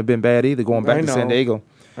Diego wouldn't have been bad either. Going back to San Diego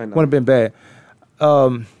wouldn't have been bad.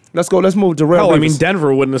 Let's go. Let's move to Darrell Revis.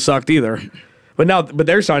 Denver wouldn't have sucked either. But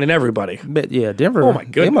they're signing everybody. But yeah, Denver. Oh my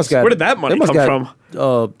goodness, where did that money come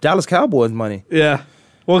from? Dallas Cowboys money. Yeah.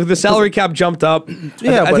 Well, the salary cap jumped up.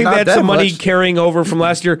 Yeah, I think they had some money carrying over from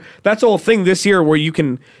last year. That's the whole thing this year where you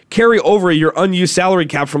can carry over your unused salary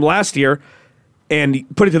cap from last year and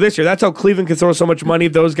put it to this year. That's how Cleveland can throw so much money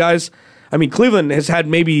at those guys. I mean, Cleveland and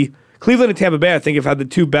Tampa Bay, I think, have had the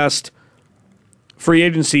 2 best free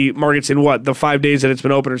agency markets in the 5 days that it's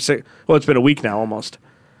been open, or 6? Well, it's been a week now almost.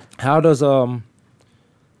 How does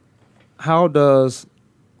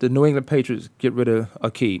the New England Patriots get rid of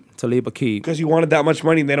Talib Akib? Because you wanted that much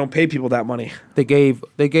money and they don't pay people that money. They gave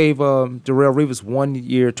Darrell Revis 1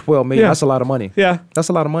 year, $12 million. Yeah. That's a lot of money. Yeah. That's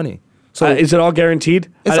a lot of money. So is it all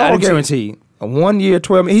guaranteed? It's all guaranteed. A 1 year, $12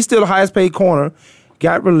 million. He's still the highest paid corner,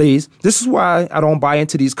 got released. This is why I don't buy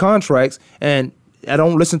into these contracts, and I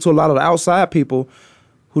don't listen to a lot of the outside people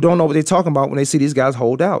who don't know what they're talking about when they see these guys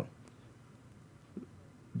hold out.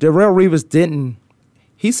 Darrell Revis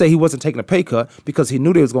He said he wasn't taking a pay cut because he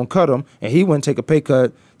knew they was going to cut him, and he wouldn't take a pay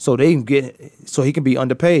cut so he can be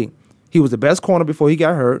underpaid. He was the best corner before he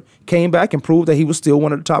got hurt, came back and proved that he was still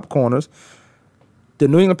one of the top corners. The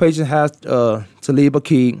New England Patriots has Talib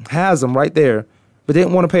Akee, has him right there, but they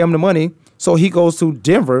didn't want to pay him the money, so he goes to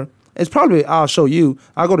Denver. It's probably, I'll show you,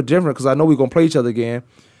 I'll go to Denver because I know we're going to play each other again.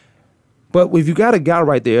 But if you got a guy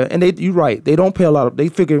right there, and you're right, they don't pay a lot they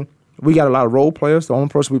figure we got a lot of role players. The only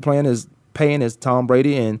person we're paying is Tom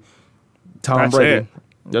Brady and Brady.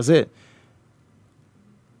 That's it.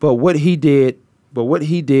 But what he did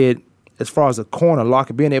as far as a corner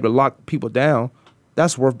being able to lock people down,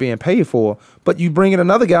 that's worth being paid for. But you bring in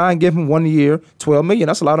another guy and give him 1 year, $12 million.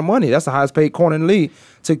 That's a lot of money. That's the highest paid corner in the league.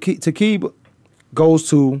 Talib goes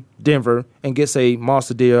to Denver and gets a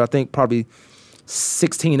monster deal. I think probably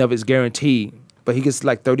 16 of it's guaranteed, but he gets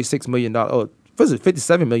like $36 million.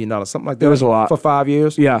 $57 million, something like that. It was a lot. For 5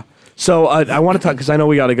 years. Yeah. So I want to talk, because I know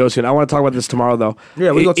we got to go soon. I want to talk about this tomorrow, though.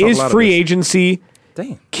 Yeah, we're going to talk about Is free agency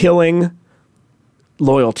killing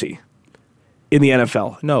loyalty in the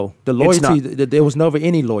NFL? No. The loyalty, there was never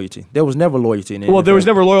any loyalty. There was never loyalty in the NFL. There was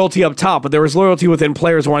never loyalty up top, but there was loyalty within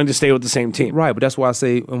players wanting to stay with the same team. Right, but that's why I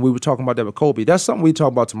say, when we were talking about that with Kobe, that's something we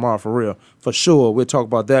talk about tomorrow for real. For sure, we'll talk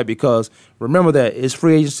about that because remember that, is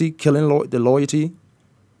free agency killing the loyalty?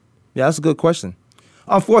 Yeah, that's a good question.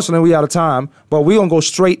 Unfortunately, we out of time, but we're going to go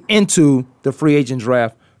straight into the free agent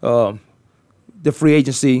draft, the free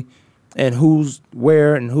agency, and who's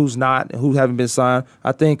where and who's not and who haven't been signed.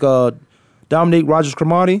 I think Dominique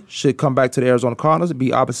Rodgers-Cromartie should come back to the Arizona Cardinals and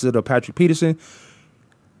be opposite of Patrick Peterson.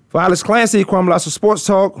 For Alex Clancy, Kwamie Lassiters Sports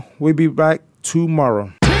Talk, we'll be back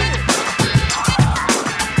tomorrow.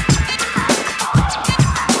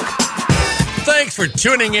 Thanks for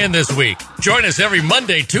tuning in this week. Join us every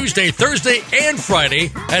Monday, Tuesday, Thursday, and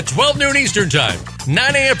Friday at 12 noon Eastern Time,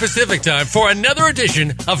 9 a.m. Pacific Time for another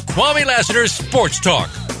edition of Kwamie Lassiter's Sports Talk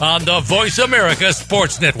on the Voice America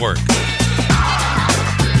Sports Network.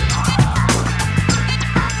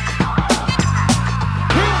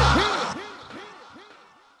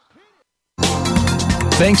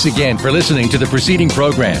 Thanks again for listening to the preceding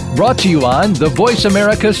program, brought to you on the Voice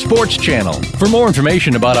America Sports Channel. For more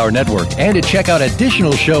information about our network and to check out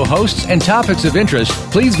additional show hosts and topics of interest,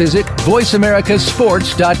 please visit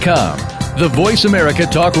voiceamericasports.com. The Voice America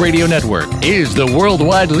Talk Radio Network is the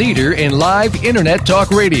worldwide leader in live Internet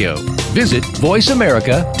talk radio. Visit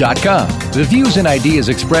voiceamerica.com. The views and ideas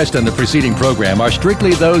expressed on the preceding program are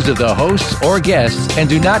strictly those of the hosts or guests and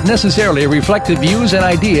do not necessarily reflect the views and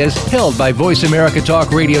ideas held by Voice America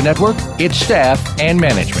Talk Radio Network, its staff, and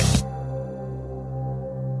management.